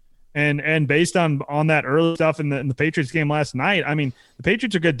 And based on that early stuff in the Patriots game last night, I mean, the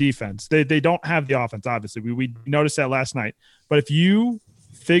Patriots are good defense. They don't have the offense, obviously. We noticed that last night. But if you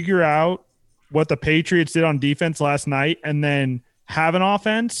figure out what the Patriots did on defense last night and then have an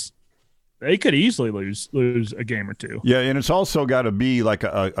offense, they could easily lose a game or 2. Yeah, and it's also got to be like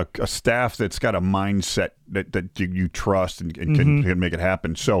a staff that's got a mindset that you trust and can make it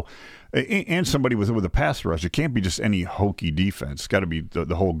happen. So, and somebody with a pass rush. It can't be just any hokey defense. It's got to be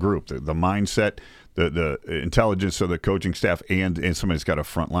the whole group, the mindset, the intelligence of the coaching staff, and somebody's got a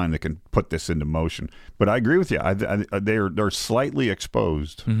front line that can put this into motion. But I agree with you. They're slightly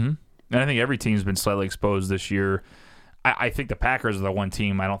exposed. Mm-hmm. And I think every team's been slightly exposed this year. I think the Packers are the one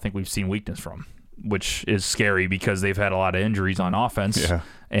team I don't think we've seen weakness from, which is scary because they've had a lot of injuries on offense,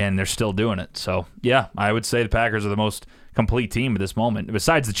 and they're still doing it. So, yeah, I would say the Packers are the most complete team at this moment,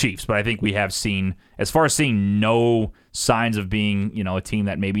 besides the Chiefs. But I think we have seen, as far as seeing no signs of being, a team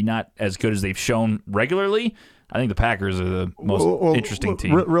that maybe not as good as they've shown regularly, I think the Packers are the most interesting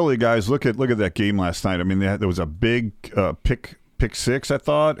team. Really, guys, look at that game last night. I mean, there was a big pick six, I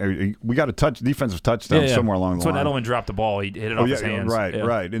thought. We got a defensive touchdown somewhere along the line. So Edelman dropped the ball. He hit it off his hands.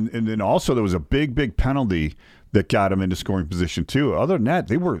 Right. And then also there was a big penalty that got him into scoring position too. Other than that,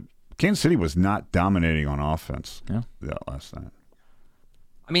 Kansas City was not dominating on offense that last night.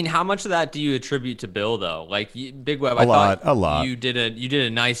 I mean, how much of that do you attribute to Bill, though? Like, Big Web, a lot. You did a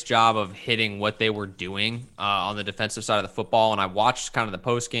nice job of hitting what they were doing on the defensive side of the football, and I watched kind of the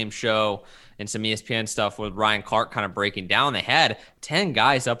post-game show and some ESPN stuff with Ryan Clark kind of breaking down. They had 10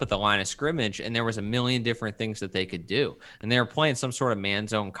 guys up at the line of scrimmage, and there was a million different things that they could do. And they were playing some sort of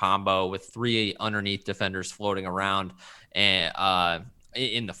man-zone combo with 3 underneath defenders floating around and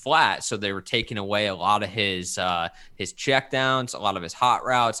in the flat. So they were taking away a lot of his checkdowns, a lot of his hot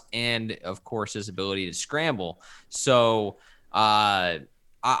routes, and, of course, his ability to scramble. So I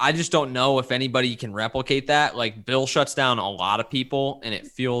just don't know if anybody can replicate that. Like, Bill shuts down a lot of people, and it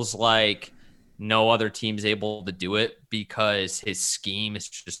feels like no other team's able to do it because his scheme is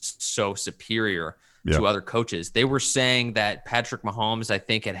just so superior to other coaches. They were saying that Patrick Mahomes, I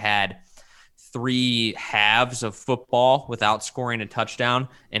think, had 3 halves of football without scoring a touchdown,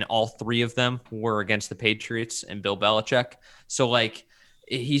 and all 3 of them were against the Patriots and Bill Belichick. So, like,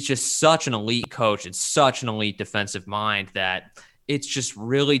 he's just such an elite coach and such an elite defensive mind that it's just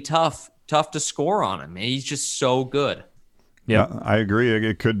really tough to score on him. He's just so good. Yeah, I agree.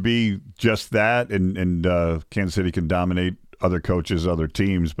 It could be just that, and Kansas City can dominate other coaches, other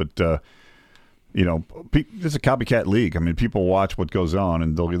teams, but it's a copycat league. I mean, people watch what goes on,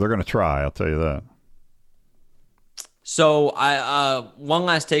 and they're going to try. I'll tell you that. So, one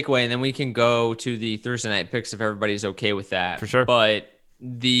last takeaway, and then we can go to the Thursday night picks if everybody's okay with that. For sure. But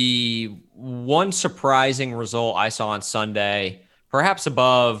the one surprising result I saw on Sunday, perhaps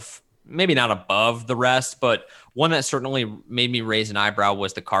maybe not above the rest, but one that certainly made me raise an eyebrow,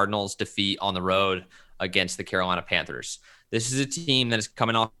 was the Cardinals' defeat on the road against the Carolina Panthers. This is a team that is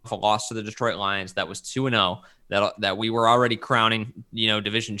coming off a loss to the Detroit Lions that was 2-0, that we were already crowning,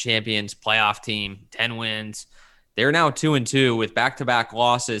 division champions, playoff team, 10 wins. They're now 2-2 with back-to-back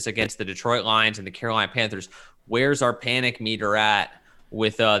losses against the Detroit Lions and the Carolina Panthers. Where's our panic meter at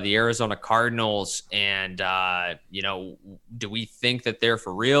with the Arizona Cardinals? And, do we think that they're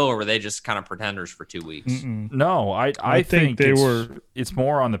for real, or were they just kind of pretenders for 2 weeks? Mm-mm. No, I think it's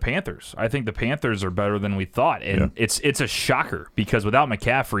more on the Panthers. I think the Panthers are better than we thought. And it's a shocker because without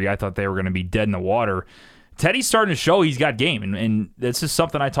McCaffrey, I thought they were going to be dead in the water. Teddy's starting to show he's got game. And this is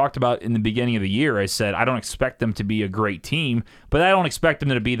something I talked about in the beginning of the year. I said, I don't expect them to be a great team, but I don't expect them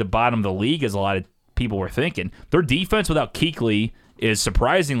to be the bottom of the league as a lot of people were thinking. Their defense without Kuechly is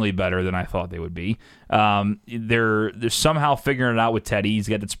surprisingly better than I thought they would be. They're somehow figuring it out with Teddy. He's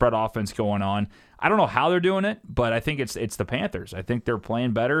got that spread offense going on. I don't know how they're doing it, but I think it's the Panthers. I think they're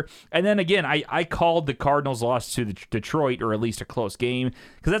playing better. And then again, I called the Cardinals' loss to Detroit, or at least a close game,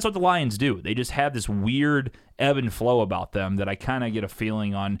 because that's what the Lions do. They just have this weird ebb and flow about them that I kind of get a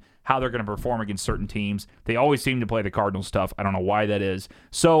feeling on how they're going to perform against certain teams. They always seem to play the Cardinals stuff. I don't know why that is.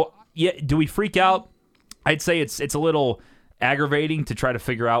 So, yeah, do we freak out? I'd say it's a little aggravating to try to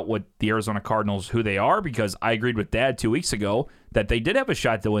figure out what the Arizona Cardinals, who they are, because I agreed with Dad 2 weeks ago that they did have a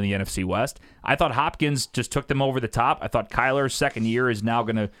shot to win the NFC West. I thought Hopkins just took them over the top. I thought Kyler's second year is now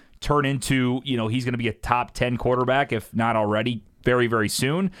going to turn into, he's going to be a top 10 quarterback, if not already, very, very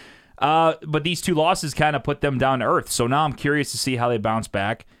soon. But these 2 losses kind of put them down to earth. So now I'm curious to see how they bounce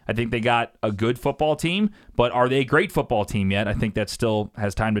back. I think they got a good football team, but are they a great football team yet? I think that still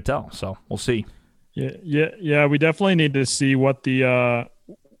has time to tell. So we'll see. Yeah. We definitely need to see what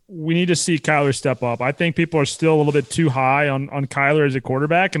we need to see Kyler step up. I think people are still a little bit too high on Kyler as a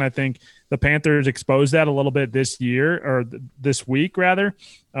quarterback, and I think the Panthers exposed that a little bit this year, or this week rather,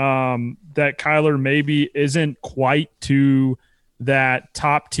 that Kyler maybe isn't quite to that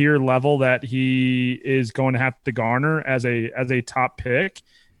top tier level that he is going to have to garner as a top pick.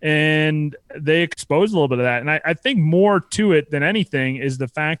 And they exposed a little bit of that. And I think more to it than anything is the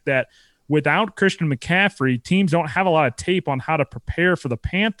fact that without Christian McCaffrey, teams don't have a lot of tape on how to prepare for the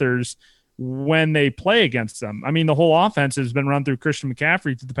Panthers when they play against them. I mean, the whole offense has been run through Christian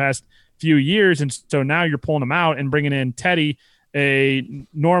McCaffrey for the past few years. And so now you're pulling him out and bringing in Teddy,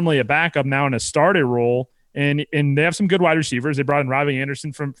 normally a backup, now in a starter role. And they have some good wide receivers. They brought in Robbie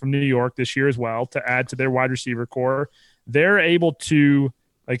Anderson from New York this year as well to add to their wide receiver core. They're able to,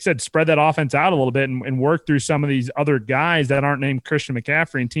 like I said, spread that offense out a little bit and work through some of these other guys that aren't named Christian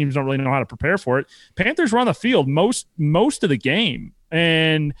McCaffrey, and teams don't really know how to prepare for it. Panthers were on the field most of the game,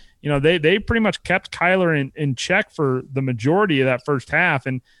 and they pretty much kept Kyler in check for the majority of that first half.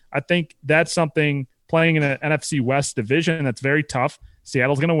 And I think that's something, playing in an NFC West division that's very tough.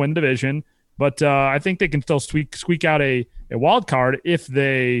 Seattle's going to win division, but I think they can still squeak out a wild card if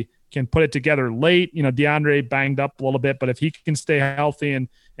they can put it together late. DeAndre banged up a little bit, but if he can stay healthy and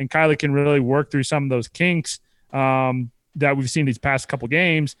Kyler can really work through some of those kinks that we've seen these past couple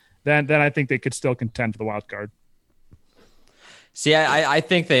games, then I think they could still contend for the wild card. See, I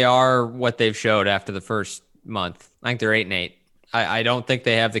think they are what they've showed after the first month. I think they're 8-8. I don't think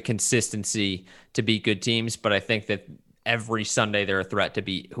they have the consistency to beat good teams, but I think that every Sunday they're a threat to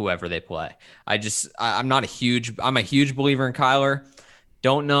beat whoever they play. I'm a huge believer in Kyler.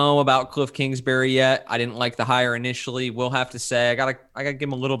 Don't know about Cliff Kingsbury yet. I didn't like the hire initially. We'll have to say I gotta give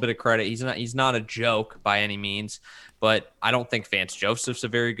him a little bit of credit. He's not a joke by any means, but I don't think Vance Joseph's a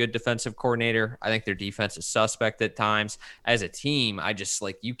very good defensive coordinator. I think their defense is suspect at times. As a team,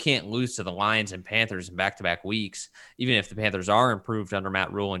 you can't lose to the Lions and Panthers in back-to-back weeks, even if the Panthers are improved under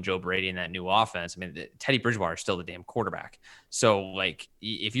Matt Rule and Joe Brady in that new offense. I mean, Teddy Bridgewater is still the damn quarterback. So,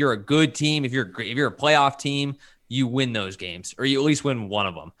 if you're a good team, if you're a playoff team, you win those games, or you at least win one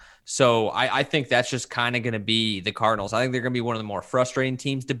of them. So I think that's just kind of going to be the Cardinals. I think they're going to be one of the more frustrating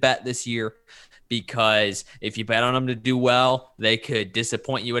teams to bet this year, because if you bet on them to do well, they could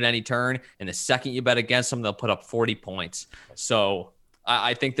disappoint you at any turn. And the second you bet against them, they'll put up 40 points. So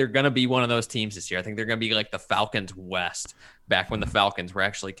I think they're going to be one of those teams this year. I think they're going to be like the Falcons West, back when the Falcons were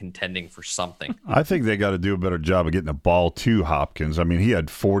actually contending for something. I think they got to do a better job of getting the ball to Hopkins. I mean, he had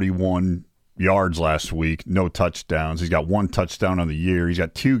 41 yards last week, no touchdowns. He's got one touchdown on the year. He's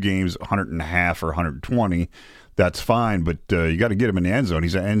got 2 games, 100.5 or 120. That's fine, but you got to get him in the end zone.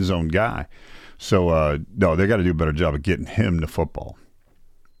 He's an end zone guy. So, no, they got to do a better job of getting him the football.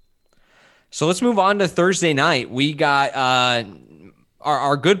 So let's move on to Thursday night. We got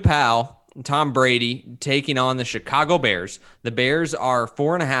our good pal, Tom Brady, taking on the Chicago Bears. The Bears are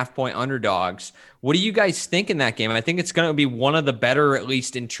 4.5-point underdogs. What do you guys think in that game? I think it's going to be one of the better, at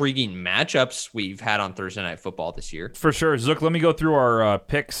least intriguing matchups we've had on Thursday Night Football this year. For sure. Zook, let me go through our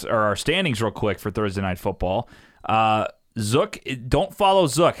picks or our standings real quick for Thursday Night Football. Zook, don't follow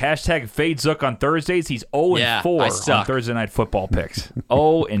Zook. Hashtag fade Zook on Thursdays. He's 0-4 on Thursday Night Football picks.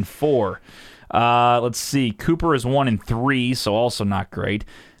 0-4. Let's see. Cooper is 1-3, so also not great.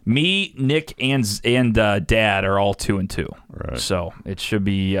 Me, Nick, and Dad are all 2-2. Right. So it should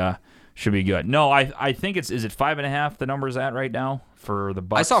be good. No, I think is it 5.5 the number's at right now for the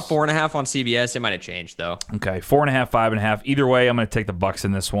Bucs? I saw 4.5 on CBS. It might have changed though. Okay, 4.5, 5.5. Either way, I'm going to take the Bucs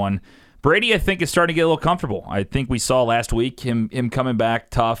in this one. Brady, I think, is starting to get a little comfortable. I think we saw last week him coming back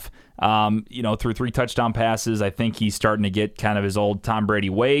tough. Through 3 touchdown passes. I think he's starting to get kind of his old Tom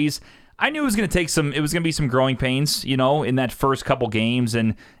Brady ways. I knew it was going to be some growing pains, in that first couple games,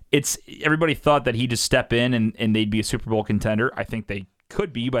 and everybody thought that he'd just step in and they'd be a Super Bowl contender. I think they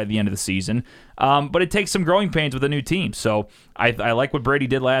could be by the end of the season, but it takes some growing pains with a new team. So I like what Brady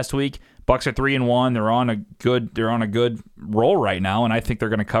did last week. Bucs are 3-1. They're on a good roll right now, and I think they're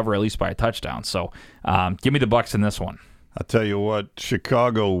going to cover at least by a touchdown. So give me the Bucs in this one. I'll tell you what,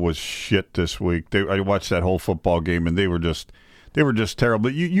 Chicago was shit this week. I watched that whole football game, and they were just terrible.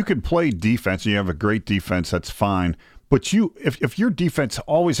 You can play defense, and you have a great defense. That's fine. But if your defense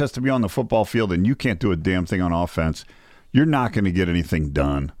always has to be on the football field and you can't do a damn thing on offense, you're not going to get anything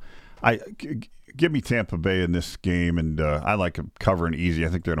done. Give me Tampa Bay in this game, and I like them covering easy. I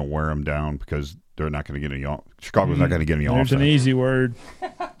think they're going to wear them down because they're not going to get any. Chicago's not going to get any offense. There's an easy word.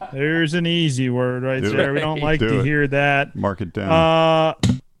 There's an easy word right there. We don't like to hear that. Mark it down.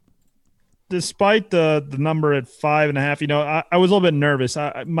 despite the number at 5.5, I was a little bit nervous.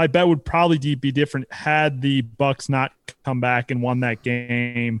 My bet would probably be different had the Bucks not come back and won that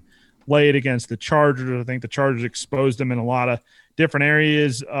game late against the Chargers. I think the Chargers exposed them in a lot of different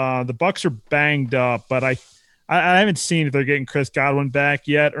areas. The Bucks are banged up, but I haven't seen if they're getting Chris Godwin back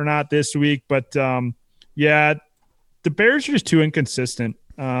yet or not this week. But yeah, the Bears are just too inconsistent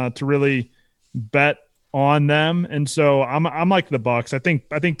to really bet on them, and so I'm like the Bucks. I think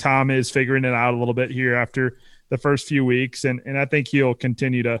Tom is figuring it out a little bit here after the first few weeks, and I think he'll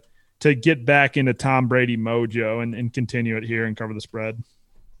continue to get back into Tom Brady mojo and continue it here and cover the spread.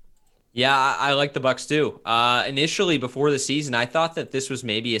 Yeah, I like the Bucks too. Initially, before the season, I thought that this was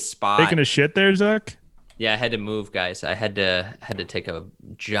maybe a spot. Taking a shit there, Zuck? Yeah, I had to move, guys. I had to take a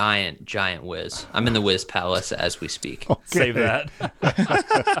giant whiz. I'm in the Whiz Palace as we speak. Okay. Save that.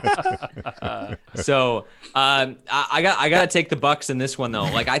 So I got to take the Bucks in this one though.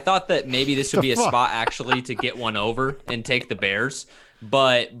 Like I thought that maybe this would be a spot actually to get one over and take the Bears,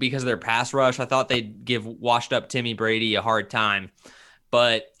 but because of their pass rush, I thought they'd give washed up Timmy Brady a hard time.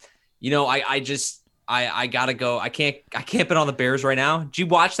 But I gotta go. I can't bet on the Bears right now. Did you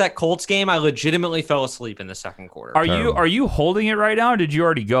watch that Colts game? I legitimately fell asleep in the second quarter. Are you holding it right now? Or did you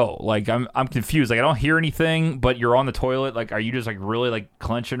already go? Like I'm confused. Like I don't hear anything, but you're on the toilet. Like are you just like really like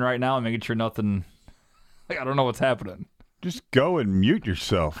clenching right now and making sure nothing? Like I don't know what's happening. Just go and mute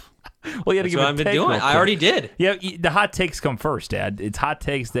yourself. Well, you had to That's give what a I've been take doing. real quick. I already did. Yeah, the hot takes come first, Dad. It's hot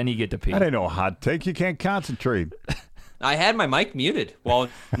takes, then you get to pee. That ain't no hot take. You can't concentrate. I had my mic muted while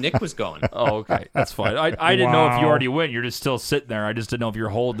Nick was going. Oh, okay. That's fine. I didn't know if you already went. You're just still sitting there. I just didn't know if you're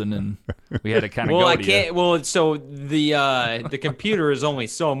holding, and we had to kind of Well, go I to can't. you. Well, so the computer is only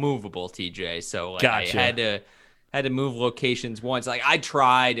so movable, TJ. So like, Gotcha. I had to move locations once. Like I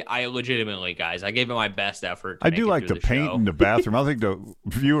tried. I legitimately, guys, I gave it my best effort. I do like the paint show. in the bathroom. I think the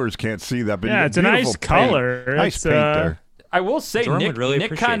viewers can't see that, but Yeah, it's a nice beautiful color. paint. Nice It's, paint there. I will say, Jordan Nick, would really Nick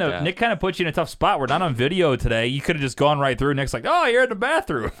appreciate kind that. of put you in a tough spot. We're not on video today. You could have just gone right through. Nick's like, "Oh, you're in the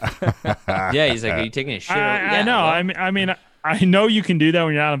bathroom." Yeah, he's like, "Are you taking a shit?" I know. Well, I mean, I know you can do that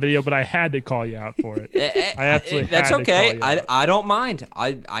when you're not on video, but I had to call you out for it. I absolutely that's had to okay. call you out. I don't mind.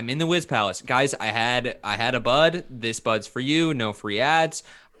 I'm in the Whiz Palace, guys. I had a bud. This bud's for you. No free ads.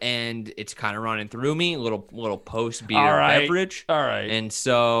 And it's kind of running through me, little post beer beverage. All right. And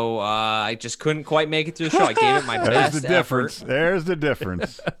so I just couldn't quite make it through the show. I gave it my There's best the difference. effort, There's the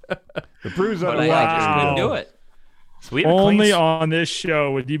difference. The Brews but on the I just Wow. couldn't do it. Sweep Only on this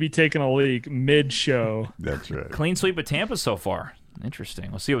show would you be taking a leak mid-show. That's right. clean sweep of Tampa so far.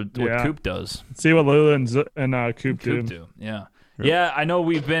 Interesting. Let's see what Yeah. Coop does. See what Lulu and Coop Coop do. do. Yeah. Yeah, I know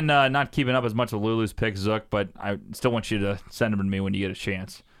we've been not keeping up as much with Lulu's picks, Zook, but I still want you to send them to me when you get a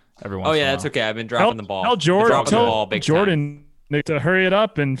chance. Every once Oh in a yeah, while. that's okay. I've been dropping the ball. Tell Big Jordan to hurry it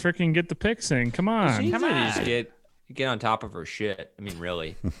up and freaking get the picks in. Come on. Come on. Just get on top of her shit. I mean,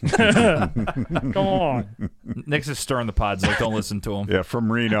 really. Come on. Nick's just stirring the pods. Like, don't listen to him. Yeah,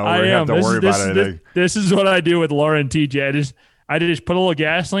 from Reno. I We am. have to worry about it. This is what I do with Laura and TJ. I just put a little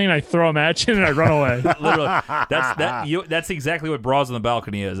gasoline, I throw a match in, and I run away. Literally, that's exactly what Bras on the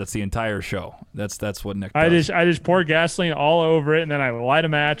Balcony is. That's the entire show. That's what Nick does. I just pour gasoline all over it, and then I light a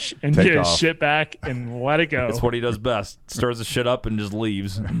match and Take just off. shit back and let it go. That's what he does best. Stirs the shit up and just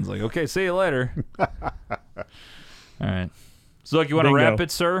leaves. And he's like, okay, see you later. All right. So, look, you want to Bingo. wrap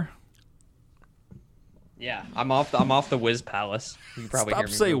it, sir? Yeah, I'm off the Whiz Palace. You can probably Stop hear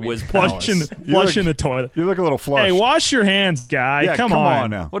me saying moving. Whiz Palace. Flushing the toilet. You look a little flushed. Hey, wash your hands, guy. yeah, come on.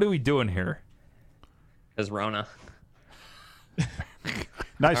 now. What are we doing here? Because Rona.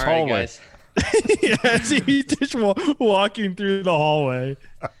 Nice All right, hallway. guys. Yes, he's just walking through the hallway.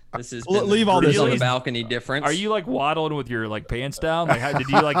 This is Leave all this on in. the balcony difference. Are you like waddling with your like pants down? Like, how, did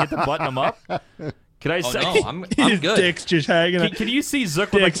you like get to button them up? Can I Oh say? no, I'm His good. dick's just hanging out. Can you see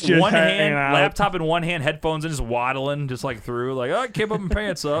Zook with Dick's like just one hand, hanging out. laptop in one hand, headphones, and just waddling, just like through, like, oh, keep up my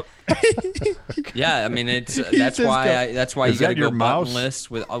pants up. Yeah, I mean it's that's just why go- that's why Is you got to that your go mouse?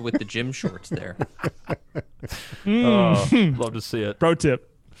 buttonless with the gym shorts there. Oh, love to see it. Pro tip.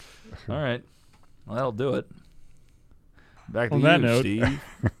 All right, well, that'll do it. Back to On you, that note. Steve.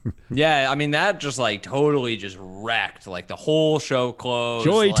 Yeah, I mean that just like totally just wrecked. Like the whole show closed.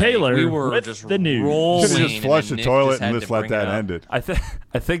 Joy like, Taylor we were with just the news. rolling. Should have just flushed the and Nick toilet just had and to just let bring that up. end it. I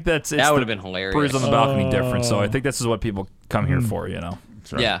think that's That would have been hilarious. Brews on the balcony difference. So I think this is what people come here for. You know.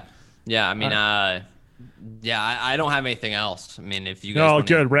 Yeah, yeah. I mean, Yeah, I don't have anything else. I mean, if you guys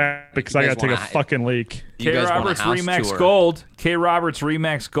good wrap because I got to take a fucking leak. K Roberts Remax Gold. K Roberts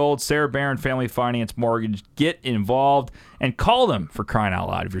Remax Gold. Sarah Barron Family Finance Mortgage. Get involved and call them, for crying out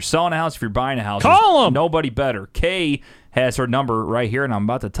loud. If you're selling a house, if you're buying a house, call them. Nobody better. Kay has her number right here, and I'm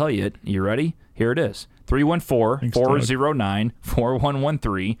about to tell you it. You ready? Here it is.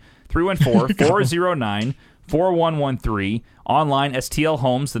 314-409-4113. 314-409-4113. Online, STL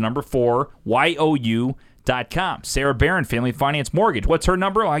Homes, the number 4, YOU.com. Sarah Barron, Family Finance Mortgage. What's her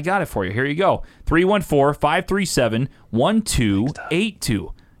number? Oh, I got it for you. Here you go.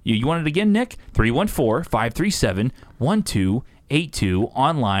 314-537-1282. You want it again, Nick? 314-537-1282.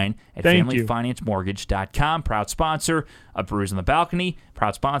 Online at familyfinanceMortgage.com. Proud sponsor of Brews on the Balcony.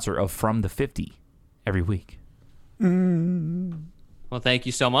 Proud sponsor of From the 50 every week. Well, thank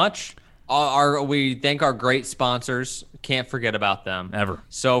you so much. We thank our great sponsors. Can't forget about them. Ever.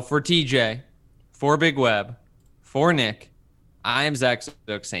 So for TJ, for Big Web, for Nick, I am Zach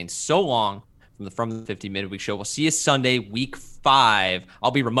Zook saying so long from the 50 Midweek Show. We'll see you Sunday, week 5.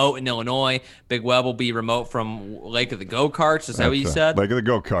 I'll be remote in Illinois. Big Web will be remote from Lake of the Go-Karts. Is that what you said? Lake of the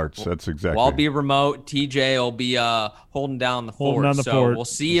Go-Karts. That's exactly. Well, I'll be remote. TJ will be holding down the fort. We'll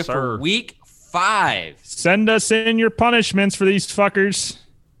see you for week 5. Send us in your punishments for these fuckers.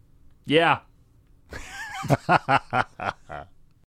 Yeah.